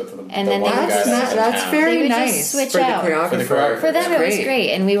 3 weeks with the And the then one they guy would That's just- that's in that's town. very They would just nice switch for the out. choreographer. For the choreographer. For them, That's it was great,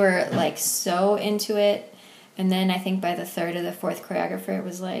 and we were like so into it. And then I think by the 3rd or the 4th choreographer, it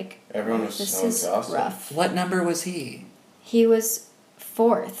was like, Everyone was this so is exhausted. rough. What number was he? He was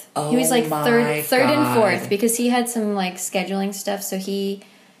 4th. He was Oh like my third and God. 4th because he had some like scheduling stuff. So he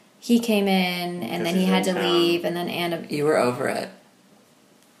came in and then he he's had in to town. leave, and then Anna. You were over it.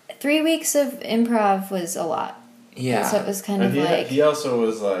 3 weeks of improv was a lot. Yeah. So it was kind And of like he also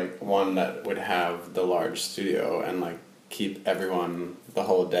was like one that would have the large studio and like keep everyone the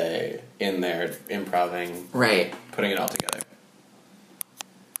whole day in there improving, Right. putting it all together.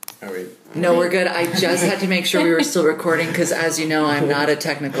 Are we? No, we're good. I just had to make sure we were still recording because, as you know, I'm not a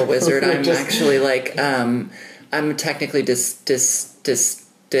technical wizard. I'm actually like, I'm technically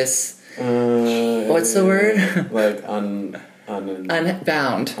What's the word? Like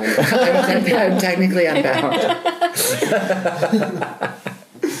Unbound. I'm technically unbound.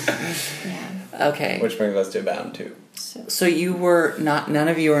 Yeah. Okay. which brings us to bound too. So you were none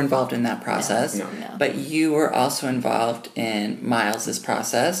of you were involved in that process, No. but you were also involved in Miles's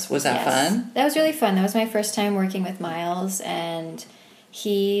process. Was that fun? That was really fun. That was my first time working with Miles, and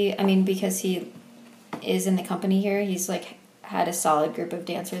because he is in the company here, he's like had a solid group of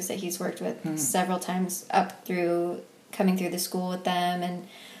dancers that he's worked with several times coming through the school with them, and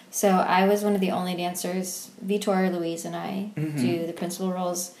so I was one of the only dancers. Vitor, Louise, and I do the principal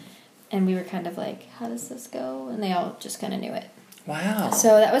roles. And we were kind of like, how does this go? And they all just kind of knew it. Wow.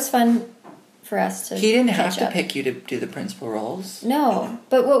 So that was fun for us to He didn't have catch to up. pick you to do the principal roles? No.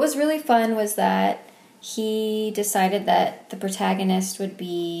 But what was really fun was that he decided that the protagonist would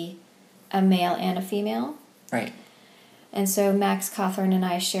be a male and a female. Right. And so Max Cawthorn and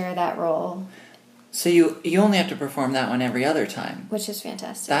I share that role. So you only have to perform that one every other time. Which is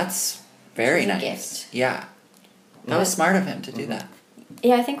fantastic. That's very It's a nice. gift. Yeah. That was smart of him to do that.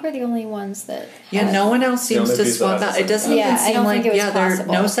 Yeah, I think we're the only ones that... Yeah, have- no one else seems only to piece that swap has out. It doesn't Yeah, even I seem don't like think it was there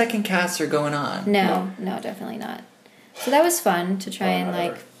possible. no second casts are going on. No, definitely not. So that was fun to try and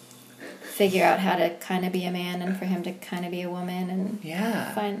like figure out how to kind of be a man and for him to kind of be a woman and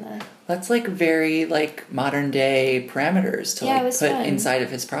Yeah. find the... That's like very like modern day parameters to Yeah, it like was put fun. inside of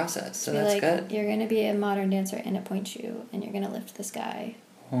his process. So be that's like, good. You're going to be a modern dancer in a point shoe and you're going to lift this guy.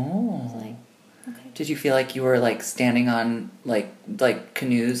 I was Oh. like, okay. Did you feel like you were like standing on like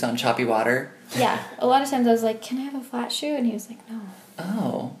canoes on choppy water? Yeah, a lot of times I was like, can I have a flat shoe? And he was like, no.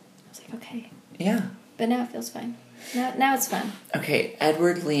 Oh. I was like, okay. Yeah. But now it feels fine. Now it's fun. Okay,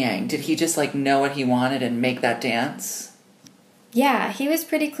 Edward Liang, did he just like know what he wanted and make that dance? Yeah, he was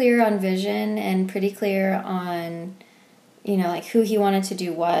pretty clear on vision and pretty clear on, like who he wanted to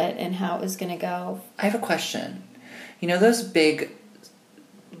do what and how it was going to go. I have a question. You know those big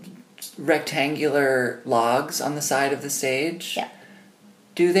rectangular logs on the side of the stage? Yeah.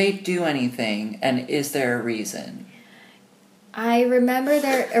 Do they do anything, and is there a reason? I remember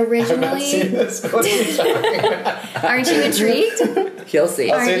there I've not originally... seen this. What are you talking about? Aren't you intrigued? You'll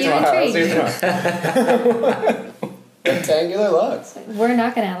see. I'll see it Aren't tomorrow. you I'll see it tomorrow. Rectangular logs. We're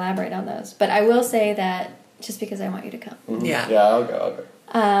not going to elaborate on those. But I will say that just because I want you to come. Yeah. Yeah, I'll go.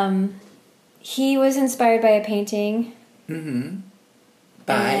 He was inspired by a painting.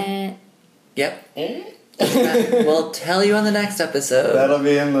 Bye. And Yep. We'll tell you on the next episode. That'll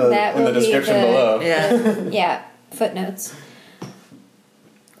be in the That will be description the- below. Yeah. yeah, footnotes.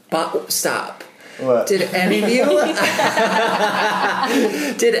 But stop. What? Did any of you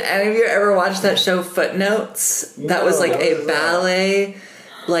ever watch that show Footnotes? That was No, like what a is that? ballet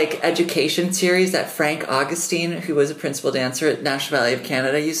education series that Frank Augustine, who was a principal dancer at National Ballet of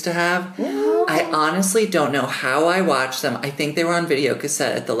Canada, used to have. I honestly don't know how I watched them. I think they were on video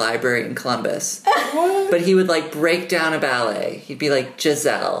cassette at the library in Columbus. But he would like break down a ballet. He'd be like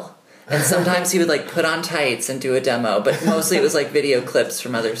Giselle. And sometimes he would like put on tights and do a demo, but mostly it was like video clips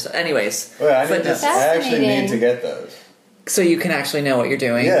from other stuff. Anyways, Wait, I Footnotes. actually need Fascinating. to get those. So you can actually know what you're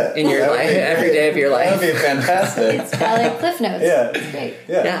doing Yeah, in your that would life be every great. day of your That life. would be fantastic. It's ballet cliff notes. Yeah. It's great.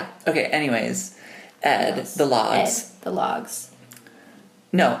 Yeah. Okay. Anyways, Ed, the logs. Ed, the logs.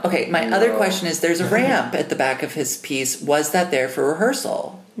 No. Okay. My other question is: there's a ramp at the back of his piece. Was that there for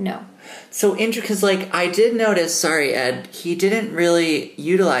rehearsal? No. So because like I did notice, sorry Ed, he didn't really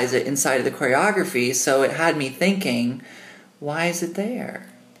utilize it inside of the choreography, so it had me thinking, why is it there?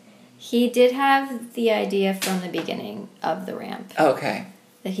 He did have the idea from the beginning of the ramp Okay.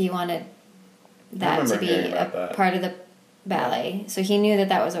 that he wanted that to remember be hearing a about that. part of the ballet. So he knew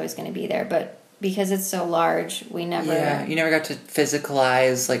that was always going to be there, but because it's so large, we never... Yeah. You never got to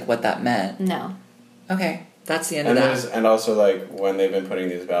physicalize like what that meant. No. Okay. That's the end And of that. and also like when they've been putting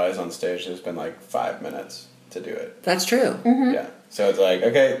these ballets on stage, there's been like 5 minutes to do it. That's true. Yeah. So it's like,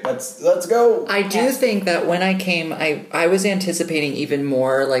 okay, let's go. I do Yeah. think that when I came, I was anticipating even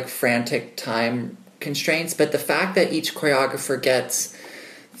more like frantic time constraints, but the fact that each choreographer gets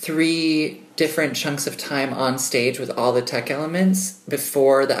 3 different chunks of time on stage with all the tech elements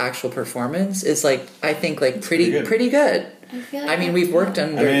before the actual performance is like, I think like pretty good. I feel like I mean, we've worked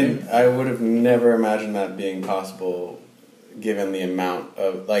under. I mean, I would have never imagined that being possible given the amount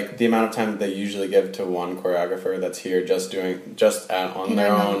of time that they usually give to one choreographer that's here on In their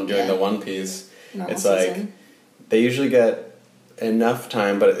a own normal- doing yeah. the one piece. Normal It's like season. they usually get enough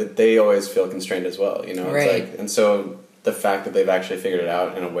time, but they always feel constrained as well, you know. It's Right. like, and so the fact that they've actually figured it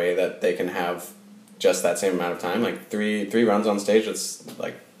out in a way that they can have just that same amount of time, like three runs on stage, it's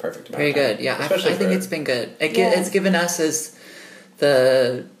like perfect amount Pretty of time. good, yeah. I Especially think for- it's been good. Yeah. It's given us as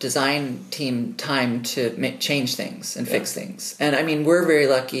the design team time to change things and fix things. And I mean, we're very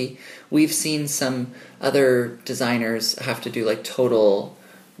lucky. We've seen some other designers have to do like total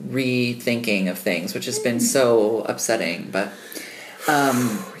rethinking of things, which has been so upsetting. But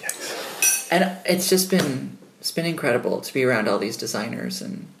and it's been incredible to be around all these designers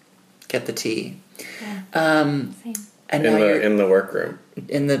and get the tea. Yeah. Same. And now you're in the workroom.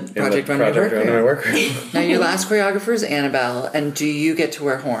 in the Project Runway workroom. Now your last choreographer is Annabelle, and do you get to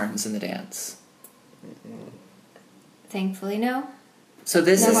wear horns in the dance? Thankfully, no. So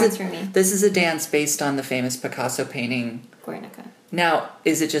this No is horns for me. this is a dance based on the famous Picasso painting. Guernica. Now,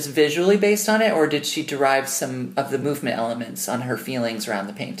 is it just visually based on it, or did she derive some of the movement elements on her feelings around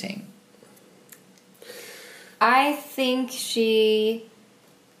the painting? I think she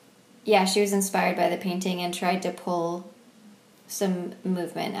was inspired by the painting and tried to pull some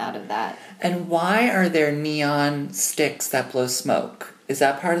movement out of that. And why are there neon sticks that blow smoke? Is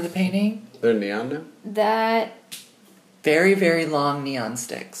that part of the painting? They're neon now? That Very, very long neon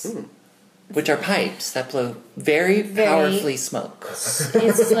sticks, which are pipes that blow very powerfully smoke,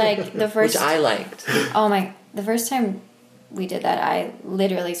 it's like the first. which I liked. The first time we did that, I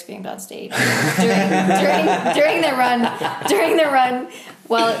literally screamed on stage during the run. During the run,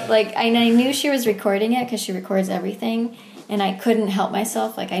 well, like I knew she was recording it because she records everything, and I couldn't help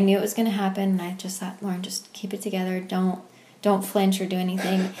myself. Like I knew it was going to happen, and I just thought, Lauren, just keep it together. Don't flinch or do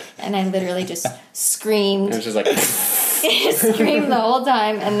anything. And I literally just screamed. And she's like, Screamed the whole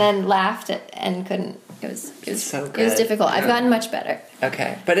time, and then laughed and couldn't. It was so It was good. difficult. I've gotten much better.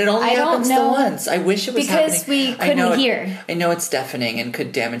 Okay, but it only I don't happens the know, once. I wish it was because happening. we couldn't hear. I know it's deafening and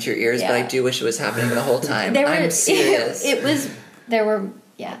could damage your ears, but I Yeah. do wish it was happening the whole time. There were, I'm serious. It was. There were.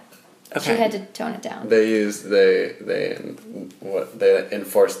 Yeah. Okay. She had to tone it down. they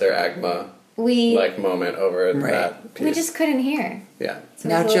enforced their AGMA We moment over Right. that piece. we just couldn't hear. Yeah. So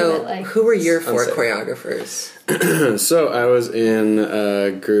it Now, was a little Joe, bit like- who were your four Unsafe. choreographers? So I was in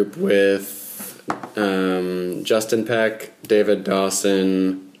a group with Justin Peck, David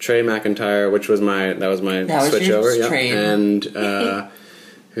Dawson, Trey McIntyre, which was my That was switch your over, trade. and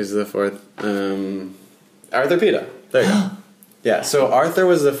who's the fourth? Arthur Pita. There you go. Yeah. So Arthur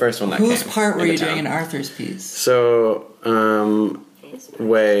was the first one that Whose came part were into you doing town. in Arthur's piece? So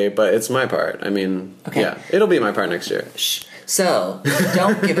way, but it's my part. I mean, Okay. yeah, it'll be my part next year. Shh. So,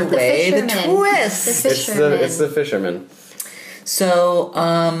 don't give away the fisherman. twist. The fisherman. It's the fisherman. So,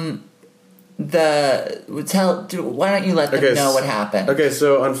 why don't you let them know what happened? Okay,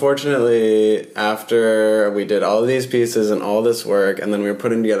 so unfortunately, after we did all of these pieces and all this work, and then we were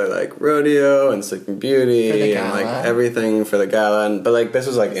putting together like rodeo and Sleeping Beauty For the and like gala. everything for the gala, but like this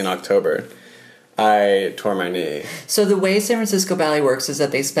was like in October, I tore my knee. So the way San Francisco Ballet works is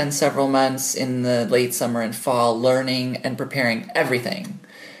that they spend several months in the late summer and fall learning and preparing everything.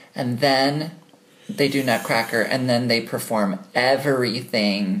 And then they do Nutcracker, and then they perform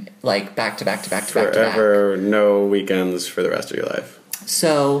everything like back to back to back to back to back. Forever, no weekends for the rest of your life.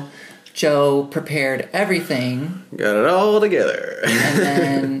 So Joe prepared everything Got it all together. and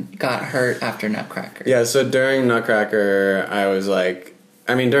then got hurt after Nutcracker. Yeah, so during Nutcracker, I was like,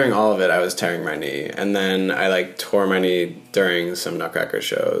 during all of it, I was tearing my knee. And then I like tore my knee during some Nutcracker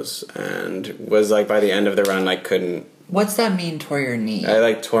shows and was like, by the end of the run, I couldn't. What's that mean, tore your knee? I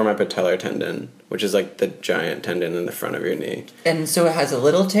like tore my patellar tendon, which is like the giant tendon in the front of your knee. And so it has a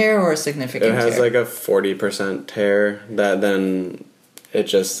little tear or a significant It has tear? like a 40% tear that then it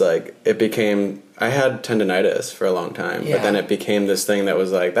just like, it became, I had tendonitis for a long time, Yeah. but then it became this thing that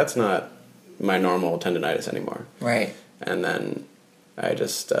was like, that's not my normal tendonitis anymore. Right. And then I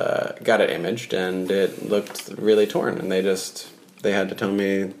just got it imaged, and it looked really torn. And they had to tell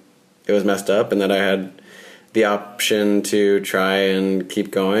me it was messed up, and that I had the option to try and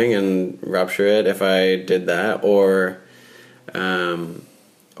keep going and rupture it if I did that, or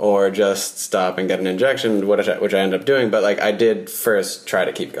just stop and get an injection, which I ended up doing. But like I did first try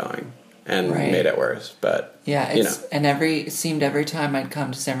to keep going, and Right. made it worse. But Yeah, you know. and it seemed every time I'd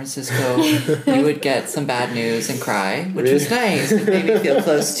come to San Francisco, you would get some bad news and cry, which was nice. It made me feel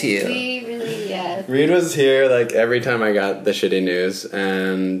close to you. We really, yeah. Reed was here like every time I got the shitty news,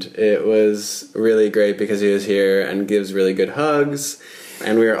 and it was really great because he was here and gives really good hugs.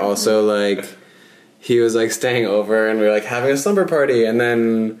 And we were also like, he was like staying over, and we were like having a slumber party, and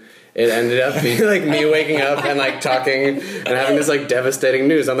then it ended up being like me waking up and like talking and having this like devastating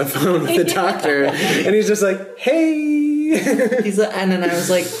news on the phone with the doctor, and he's just like, hey. He's like, and then I was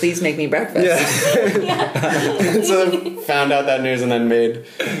like, please make me breakfast. Yeah. So found out that news and then made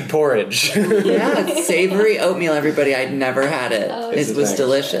porridge. Yeah, it's savory oatmeal, everybody. I'd never had it. Oh, It was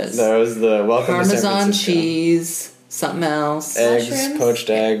delicious. That was the welcome to San Parmesan Francisco. cheese, something else. Eggs, Mushrooms? poached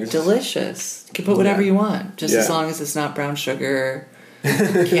eggs. Delicious. You can put whatever Yeah. you want, just as Yeah. long as it's not brown sugar,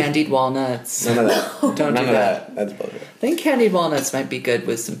 candied walnuts. None of that. Don't None do of that. that. That's bullshit. I think candied walnuts might be good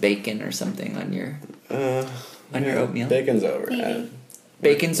with some bacon or something on your your oatmeal. Bacon's over. Maybe.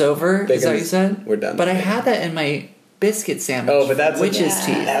 Bacon's over. Is that what you Bacon's- said? we're done. But I had that in my biscuit sandwich. Oh, but that's witch's Yeah.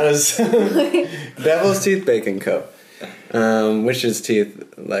 teeth. That was Devil's Teeth Bacon Co. Witch's Teeth.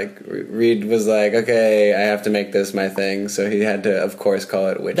 Like Reed was like, okay, I have to make this my thing, so he had to, of course, call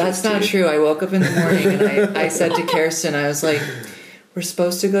it Witch's That's Teeth. not true. I woke up in the morning and I said to Kirsten, I was like, we're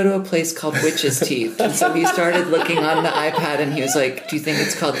supposed to go to a place called Witch's Teeth. And so he started looking on the iPad and he was like, do you think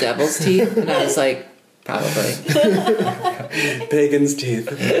it's called Devil's Teeth? And I was like, probably. Bacon's Teeth.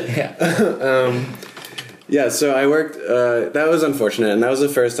 Yeah. Yeah, so I worked. That was unfortunate, and that was the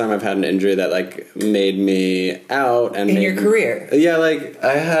first time I've had an injury that like made me out. And In made your career? Yeah, like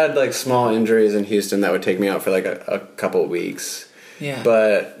I had like small injuries in Houston that would take me out for like a couple weeks. Yeah.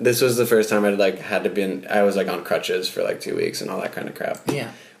 But this was the first time I'd like had to be. I was like on crutches for like 2 weeks and all that kind of crap.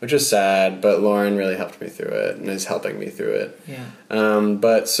 Yeah. Which was sad, but Lauren really helped me through it and is helping me through it. Yeah.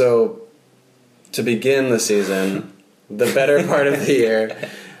 But so to begin the season, the better part of the year.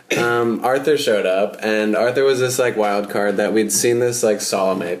 Arthur showed up, and Arthur was this like wild card that we'd seen this like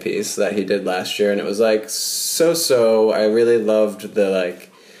Salome piece that he did last year, and it was like so. I really loved the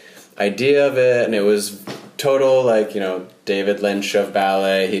like idea of it, and it was total like, you know, David Lynch of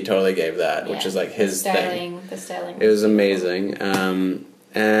ballet. He totally gave that, which Yeah. is like his thing. The styling. It was amazing,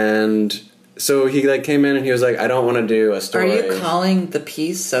 and so he like came in and he was like, I don't want to do a Are story. you calling the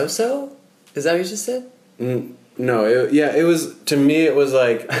piece So-So? Is that what you just said? No, it was, to me, it was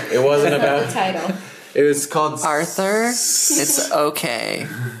like, it wasn't the about, title. it was called Arthur, it's okay.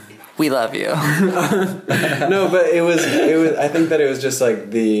 We love you. No, but it was, I think that it was just like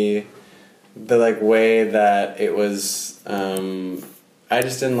the like way that it was, I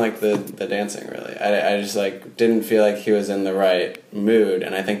just didn't like the dancing really. I just like didn't feel like he was in the right mood,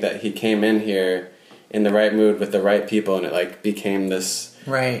 and I think that he came in here in the right mood with the right people, and it like became this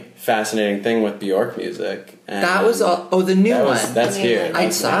Right. fascinating thing with Bjork music. And That was all. Oh, the new one. That's The new here. one. I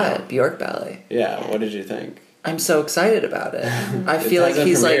That's saw now. it. Bjork Ballet. Yeah, what did you think? I'm so excited about it. I feel It like hasn't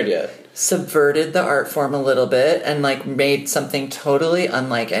he's like premiered yet. subverted the art form a little bit and like made something totally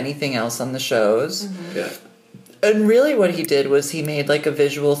unlike anything else on the shows. Yeah. And really what he did was he made like a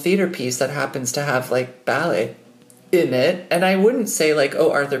visual theater piece that happens to have like ballet in it. And I wouldn't say like, oh,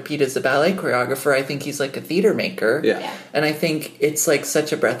 Arthur Pete is a ballet choreographer. I think he's like a theater maker. Yeah. Yeah. And I think it's like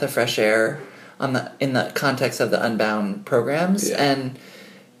such a breath of fresh air in the context of the Unbound programs. Yeah. And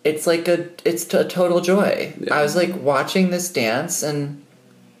it's like it's a total joy. Yeah. I was like watching this dance, and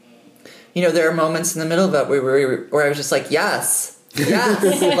you know, there are moments in the middle of it where I was just like, yes,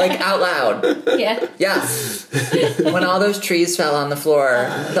 like out loud. Yeah. Yes. When all those trees fell on the floor,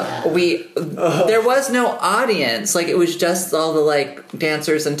 there was no audience. Like, it was just all the like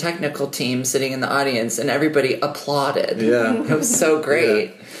dancers and technical team sitting in the audience, and everybody applauded. Yeah. It was so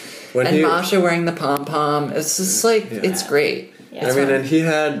great. When And he, Masha wearing the pom pom. It's just like it's great. Yeah. I mean, and he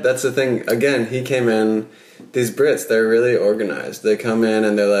had, that's the thing, again, he came in, these Brits, they're really organized. They come in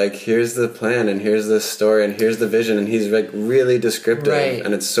and they're like, here's the plan, and here's the story, and here's the vision, and he's like really descriptive. Right.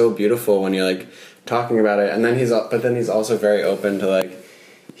 And it's so beautiful when you're like talking about it. And then he's also very open to like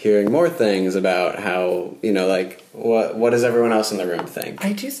hearing more things about how, you know, like what does everyone else in the room think?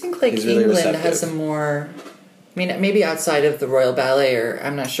 I do think like He's really England receptive. has a more. I mean, maybe outside of the Royal Ballet, or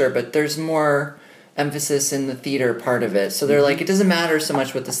I'm not sure, but there's more emphasis in the theater part of it. So they're like, it doesn't matter so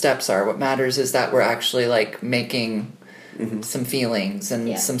much what the steps are. What matters is that we're actually like making some feelings and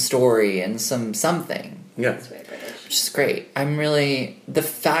Yeah. some story and something, Yeah. It's very British. which is great. I'm really, the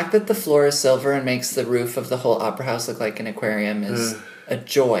fact that the floor is silver and makes the roof of the whole opera house look like an aquarium is a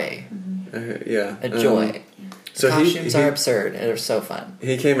joy. Yeah. A joy. So The costumes are absurd. They're so fun.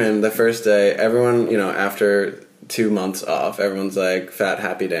 He came in the first day. Everyone, you know, after 2 months off, everyone's like fat,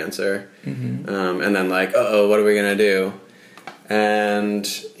 happy dancer, and then like, what are we gonna do? And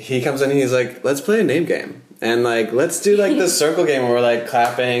he comes in and he's like, let's play a name game, and like let's do like this circle game where we're like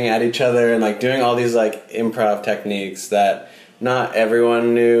clapping at each other and like doing all these like improv techniques that not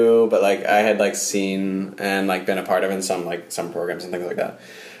everyone knew, but like I had like seen and like been a part of in some programs and things like that.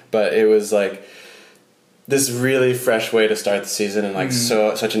 But it was like this really fresh way to start the season, and like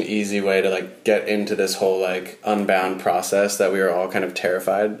such an easy way to like get into this whole like Unbound process that we were all kind of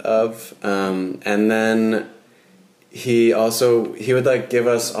terrified of. And then he would like give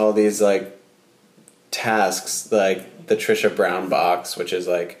us all these like tasks, like the Trisha Brown box, which is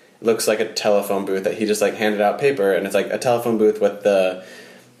like looks like a telephone booth that he just like handed out paper, and it's like a telephone booth with the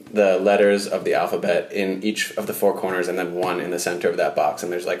the letters of the alphabet in each of the four corners and then one in the center of that box, and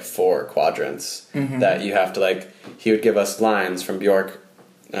there's like four quadrants that you have to like. He would give us lines from Bjork's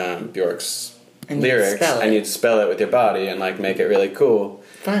And lyrics, and you'd spell it with your body and like make it really cool.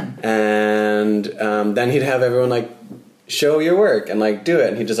 Fun. And then he'd have everyone like show your work and like do it,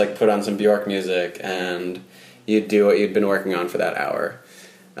 and he'd just like put on some Bjork music and you'd do what you'd been working on for that hour.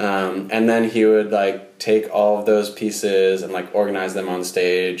 And then he would like take all of those pieces and like organize them on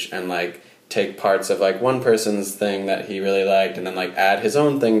stage and like take parts of like one person's thing that he really liked and then like add his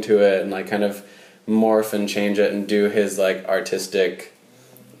own thing to it and like kind of morph and change it and do his like artistic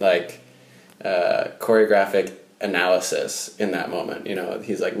like choreographic analysis in that moment. You know,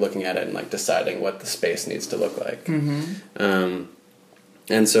 he's like looking at it and like deciding what the space needs to look like. And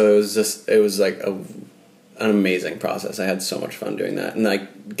so it was like an amazing process. I had so much fun doing that, and like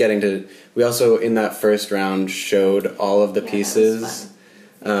we also in that first round showed all of the pieces.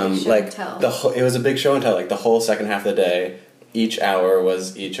 Like it was a big show and tell. Like the whole second half of the day, each hour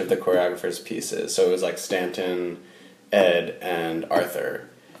was each of the choreographer's pieces. So it was like Stanton, Ed, and Arthur,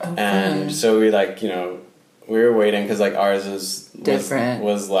 and so we like we were waiting because like ours was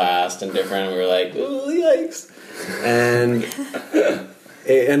last and different. And we were like, ooh, yikes, and.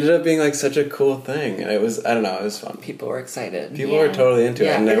 It ended up being like such a cool thing. It was, I don't know, it was fun. People were excited. People were totally into it.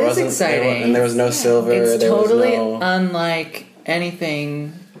 And there wasn't exciting. And there was no silver. It's there totally was no... unlike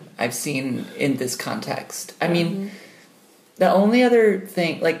anything I've seen in this context. I mean, the only other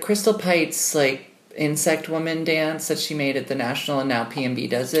thing, like Crystal Pite's like insect woman dance that she made at the National and now PMB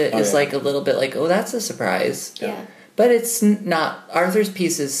does it, is like a little bit like, oh, that's a surprise. Yeah. But it's not. Arthur's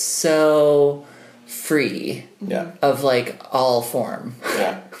piece is so free of like all form.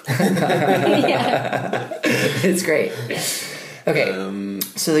 Yeah. It's great. Okay.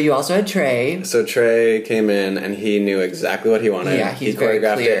 So you also had Trey. So Trey came in and he knew exactly what he wanted. Yeah, he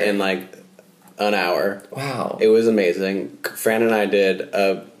choreographed it in like an hour. Wow. It was amazing. Fran and I did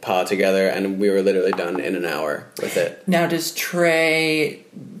a pas together and we were literally done in an hour with it. Now does Trey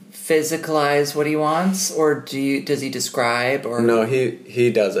physicalize what he wants, or does he describe? Or no, he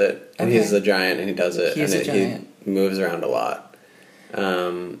does it. And he's a giant, and he does it. He's a giant. He moves around a lot.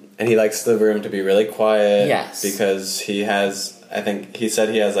 And he likes the room to be really quiet. Yes. Because he has, I think, he said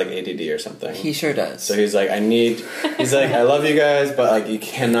he has, like, ADD or something. He sure does. So he's like, he's like, I love you guys, but, like, you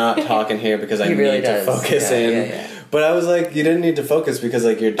cannot talk in here because I need to focus in. Yeah. But I was like, you didn't need to focus because,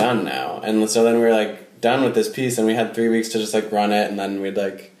 like, you're done now. And so then we were, like, done with this piece, and we had 3 weeks to just, like, run it, and then we'd,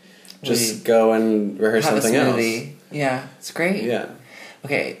 like, just go and rehearse something else. Yeah, it's great. Yeah.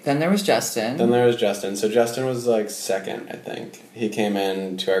 Okay, then there was Justin. So Justin was like second, I think. He came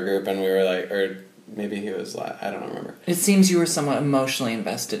in to our group and we were like, or maybe he was I don't remember. It seems you were somewhat emotionally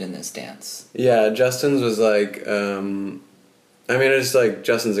invested in this dance. Yeah, Justin's was like, it's like,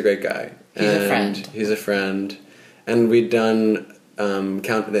 Justin's a great guy. He's a friend. And we'd done In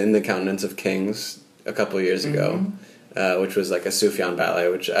the Countenance of Kings a couple years ago, which was like a Sufjan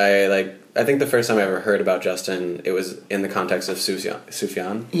ballet, which I think the first time I ever heard about Justin, it was in the context of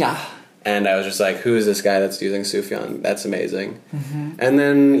Sufjan. Yeah. And I was just like, who is this guy that's using Sufjan? That's amazing. And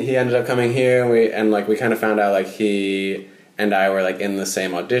then he ended up coming here, and we kind of found out like he and I were like in the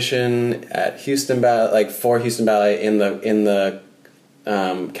same audition at Houston Ballet, like for Houston Ballet in the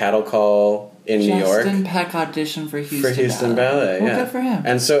cattle call in New York. Justin Peck auditioned for Houston Ballet. Well, yeah. good for him.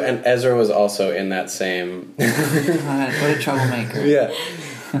 And Ezra was also in that same. God, what a troublemaker. Yeah.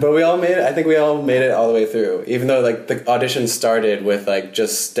 But we all made it. I think we all made it all the way through. Even though like the audition started with like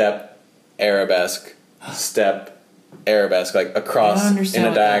just step arabesque like across in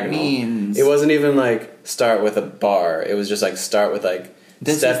a diagonal. Means. It wasn't even like start with a bar. It was just like start with like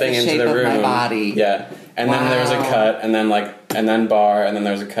stepping into the room. Of my body. Yeah. And then there was a cut, and then bar, and then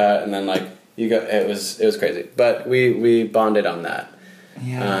there was a cut, and then like it was crazy. But we bonded on that.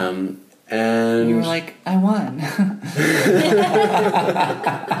 Yeah. And you were like, I won. And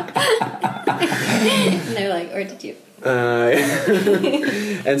they're like, or did you?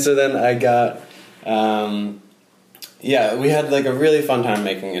 And so then I got, we had like a really fun time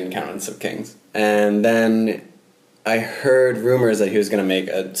making In Countenance of Kings. And then I heard rumors that he was going to make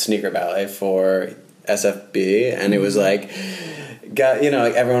a sneaker ballet for SFB, and it was like,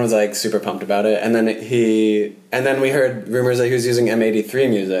 like everyone was like super pumped about it, and then we heard rumors that he was using M83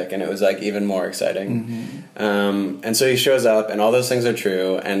 music, and it was like even more exciting. And so he shows up, and all those things are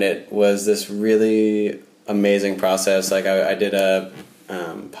true, and it was this really amazing process. Like I did a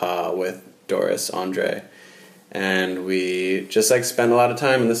pas with Doris Andre, and we just like spent a lot of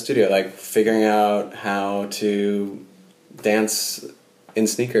time in the studio, like figuring out how to dance in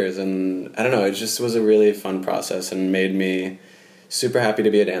sneakers, and I don't know, it just was a really fun process and made me super happy to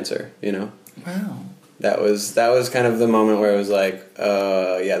be a dancer, you know? Wow. That was kind of the moment where it was like,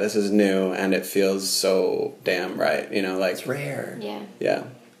 yeah, this is new and it feels so damn right, you know, like It's rare. Yeah. yeah.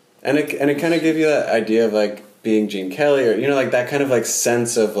 And it kind of gave you that idea of like being Gene Kelly, or, you know, like that kind of like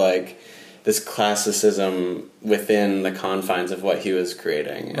sense of like this classicism within the confines of what he was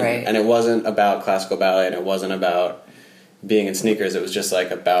creating. And, Right. and it wasn't about classical ballet, and it wasn't about being in sneakers. It was just like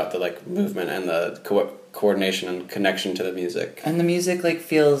about the like movement and the coordination and connection to the music. And the music like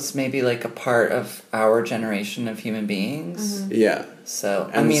feels maybe like a part of our generation of human beings. Yeah. So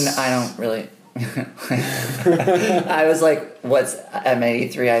I And mean, I don't really. I was like, "What's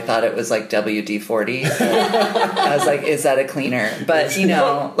M83?" I thought it was like WD-40. I was like, "Is that a cleaner?" But you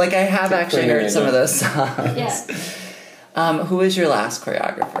know, like I have actually Cleaner, heard some of yeah. those songs. Yeah. Who is your last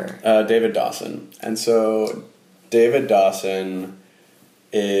choreographer? David Dawson. And so David Dawson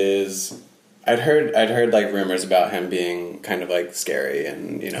is I'd heard like rumors about him being kind of like scary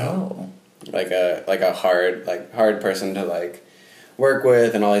and, you know, like a hard person to like work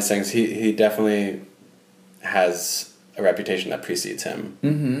with and all these things. He definitely has a reputation that precedes him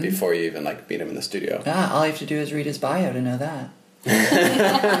before you even like meet him in the studio. Ah, all you have to do is read his bio to know that.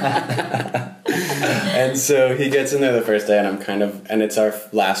 And so he gets in there the first day, and it's our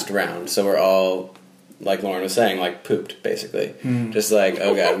last round, so we're all, like Lauren was saying, like pooped, basically. Just like,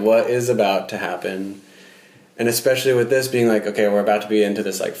 oh god, what is about to happen? And especially with this being like, okay, we're about to be into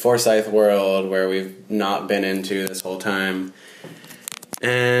this like Forsyth world where we've not been into this whole time.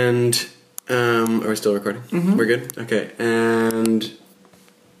 And, are we still recording? We're good? Okay. And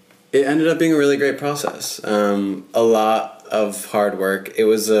it ended up being a really great process. A lot of hard work. It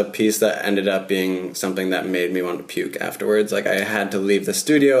was a piece that ended up being something that made me want to puke afterwards. Like, I had to leave the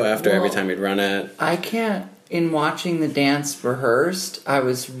studio after every time we'd run it. I can't. In watching the dance rehearsed, I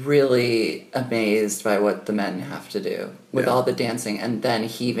was really amazed by what the men have to do with all the dancing and then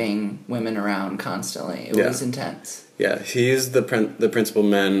heaving women around constantly. It was intense. Yeah, he's the principal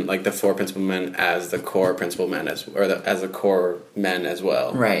men, like the four principal men, as the core principal men as the core men as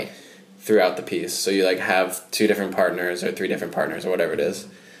well. Right. Throughout the piece, so you like have 2 different partners or 3 different partners or whatever it is.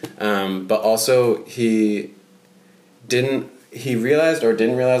 But also he realized or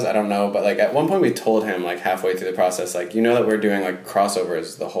didn't realize, I don't know, but like at one point we told him like halfway through the process, like, you know that we're doing like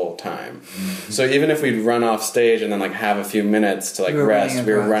crossovers the whole time. So even if we'd run off stage and then like have a few minutes to like rest,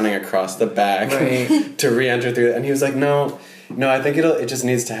 we were running across the back to re-enter through it. And he was like, no, I think it just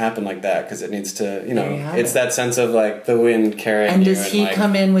needs to happen like that, because it needs to, you know, it's that sense of like the wind carrying and you. Does he like,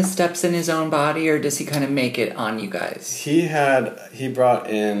 come in with steps in his own body, or does he kind of make it on you guys? He brought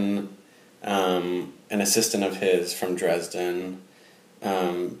in an assistant of his from Dresden,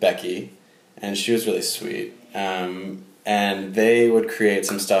 Becky, and she was really sweet. And they would create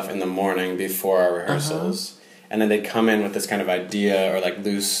some stuff in the morning before our rehearsals, and then they'd come in with this kind of idea or like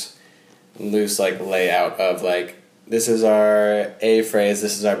loose like layout of like, this is our A phrase,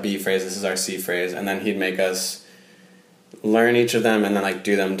 this is our B phrase, this is our C phrase, and then he'd make us learn each of them and then like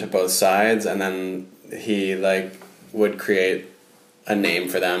do them to both sides, and then he like would create a name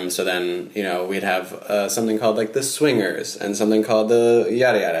for them. So then, you know, we'd have something called like the swingers and something called the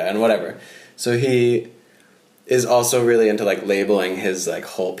yada yada and whatever. So he is also really into like labeling his like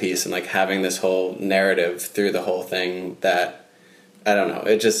whole piece and like having this whole narrative through the whole thing that, I don't know,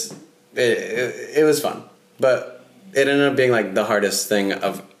 it was fun, but it ended up being like the hardest thing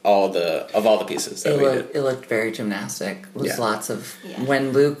of all the pieces that we did. It looked very gymnastic. It was lots of... Yeah.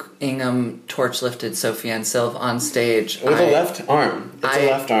 When Luke Ingham torch lifted Sophie and Sylve on stage... With a left arm. It's a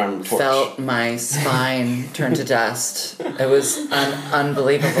left arm torch. Felt my spine turn to dust. It was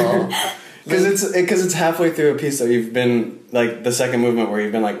unbelievable. Because it's halfway through a piece that you've been, like, the second movement where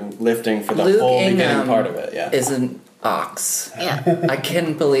you've been, like, lifting for the Luke whole Ingham beginning part of it, yeah. is an ox. Yeah. I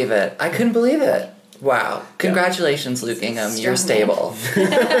couldn't believe it. Wow. Congratulations, Luke Ingham. You're stable.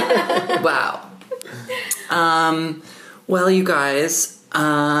 Wow. Well, you guys,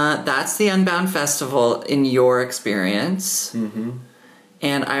 that's the Unbound Festival in your experience. Mm-hmm.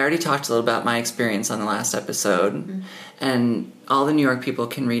 And I already talked a little about my experience on the last episode. Mm-hmm. And all the New York people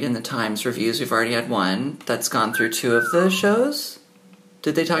can read in the Times reviews. We've already had one that's gone through 2 of the shows.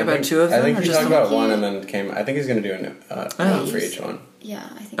 Did they talk about 2 of them? I think or he just talked the about one and then I think he's going to do a note for each one. Yeah,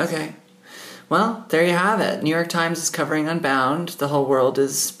 I think so. Okay. Well, there you have it. New York Times is covering Unbound. The whole world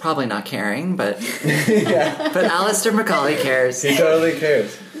is probably not caring, but but Alistair Macaulay cares. He totally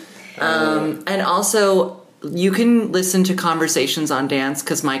cares. And also, you can listen to Conversations on Dance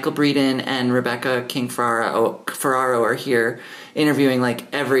because Michael Breeden and Rebecca King-Ferraro are here interviewing like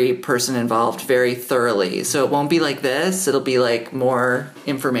every person involved very thoroughly. So it won't be like this. It'll be like more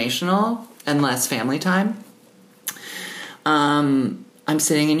informational and less family time. I'm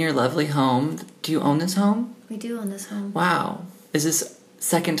sitting in your lovely home. Do you own this home? We do own this home. Wow. Is this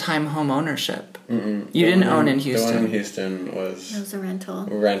second time home ownership? You didn't own in Houston. The one in Houston It was a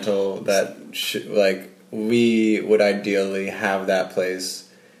rental. that we would ideally have that place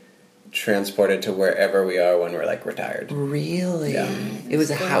transported to wherever we are when we're like retired. Really? Yeah. It was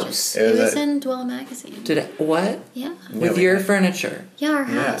a Gorgeous. house. It was in Dwell magazine. What? Yeah. With we your had- furniture. Yeah, our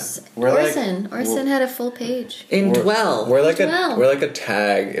house. We're like- Orson had a full page. In Dwell. We're like Dwell. we're like a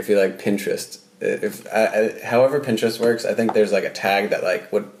tag if you like Pinterest. If however Pinterest works, I think there's like a tag that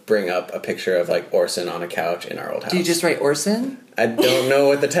like would bring up a picture of like Orson on a couch in our old house. Do you just write Orson? I don't know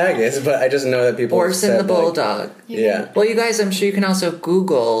what the tag is, but I just know that people Orson said, the like- Bulldog. Yeah. Well, you guys, I'm sure you can also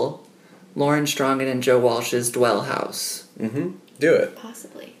Google Lauren Strongen and Joe Walsh's Dwell House. Do it.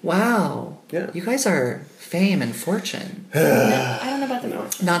 Possibly. Wow. Yeah. You guys are fame and fortune. I don't know about the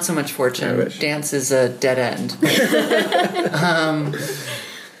fortune. Not so much I fortune. wish. Dance is a dead end.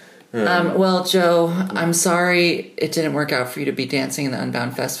 Well, Joe, I'm sorry it didn't work out for you to be dancing in the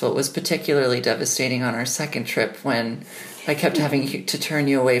Unbound Festival. It was particularly devastating on our second trip when I kept having to turn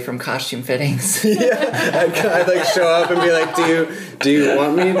you away from costume fittings. I'd like show up and be like, do you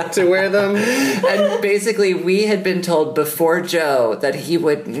want me to wear them? And basically, we had been told before Joe that he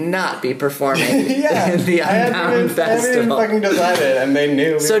would not be performing in the Unbound Festival. fucking decided, and they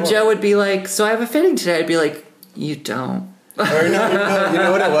knew. So before. Joe would be like, so I have a fitting today. I'd be like, you don't. Or no, you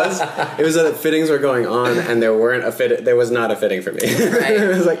know what it was? It was that fittings were going on, and there was not a fitting for me. Right. It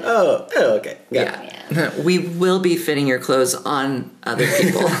was like, oh, okay, Yeah. We will be fitting your clothes on other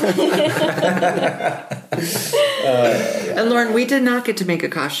people. And Lauren, we did not get to make a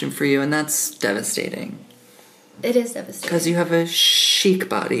costume for you, and that's devastating. It is devastating. Because you have a chic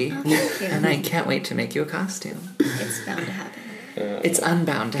body, Thank you. and I can't wait to make you a costume. It's bound to happen. It's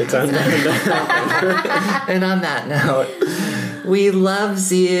unbound to It's happen. And on that note, we loves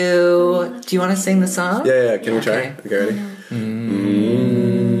you. Do you want to sing the song? Yeah. Can we try? Okay. Okay, ready?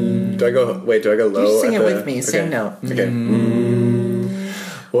 Do I go? Wait, do I go low? You sing at it the- with me. Okay. Sing note. Okay.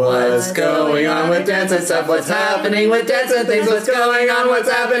 What's going on with dance and stuff? What's happening with dance and things? What's going on? What's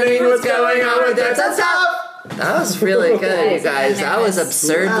happening? What's going on with dance and stuff? That was really good, you guys. That was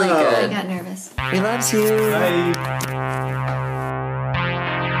absurdly I good. got nervous. We loves you. Bye.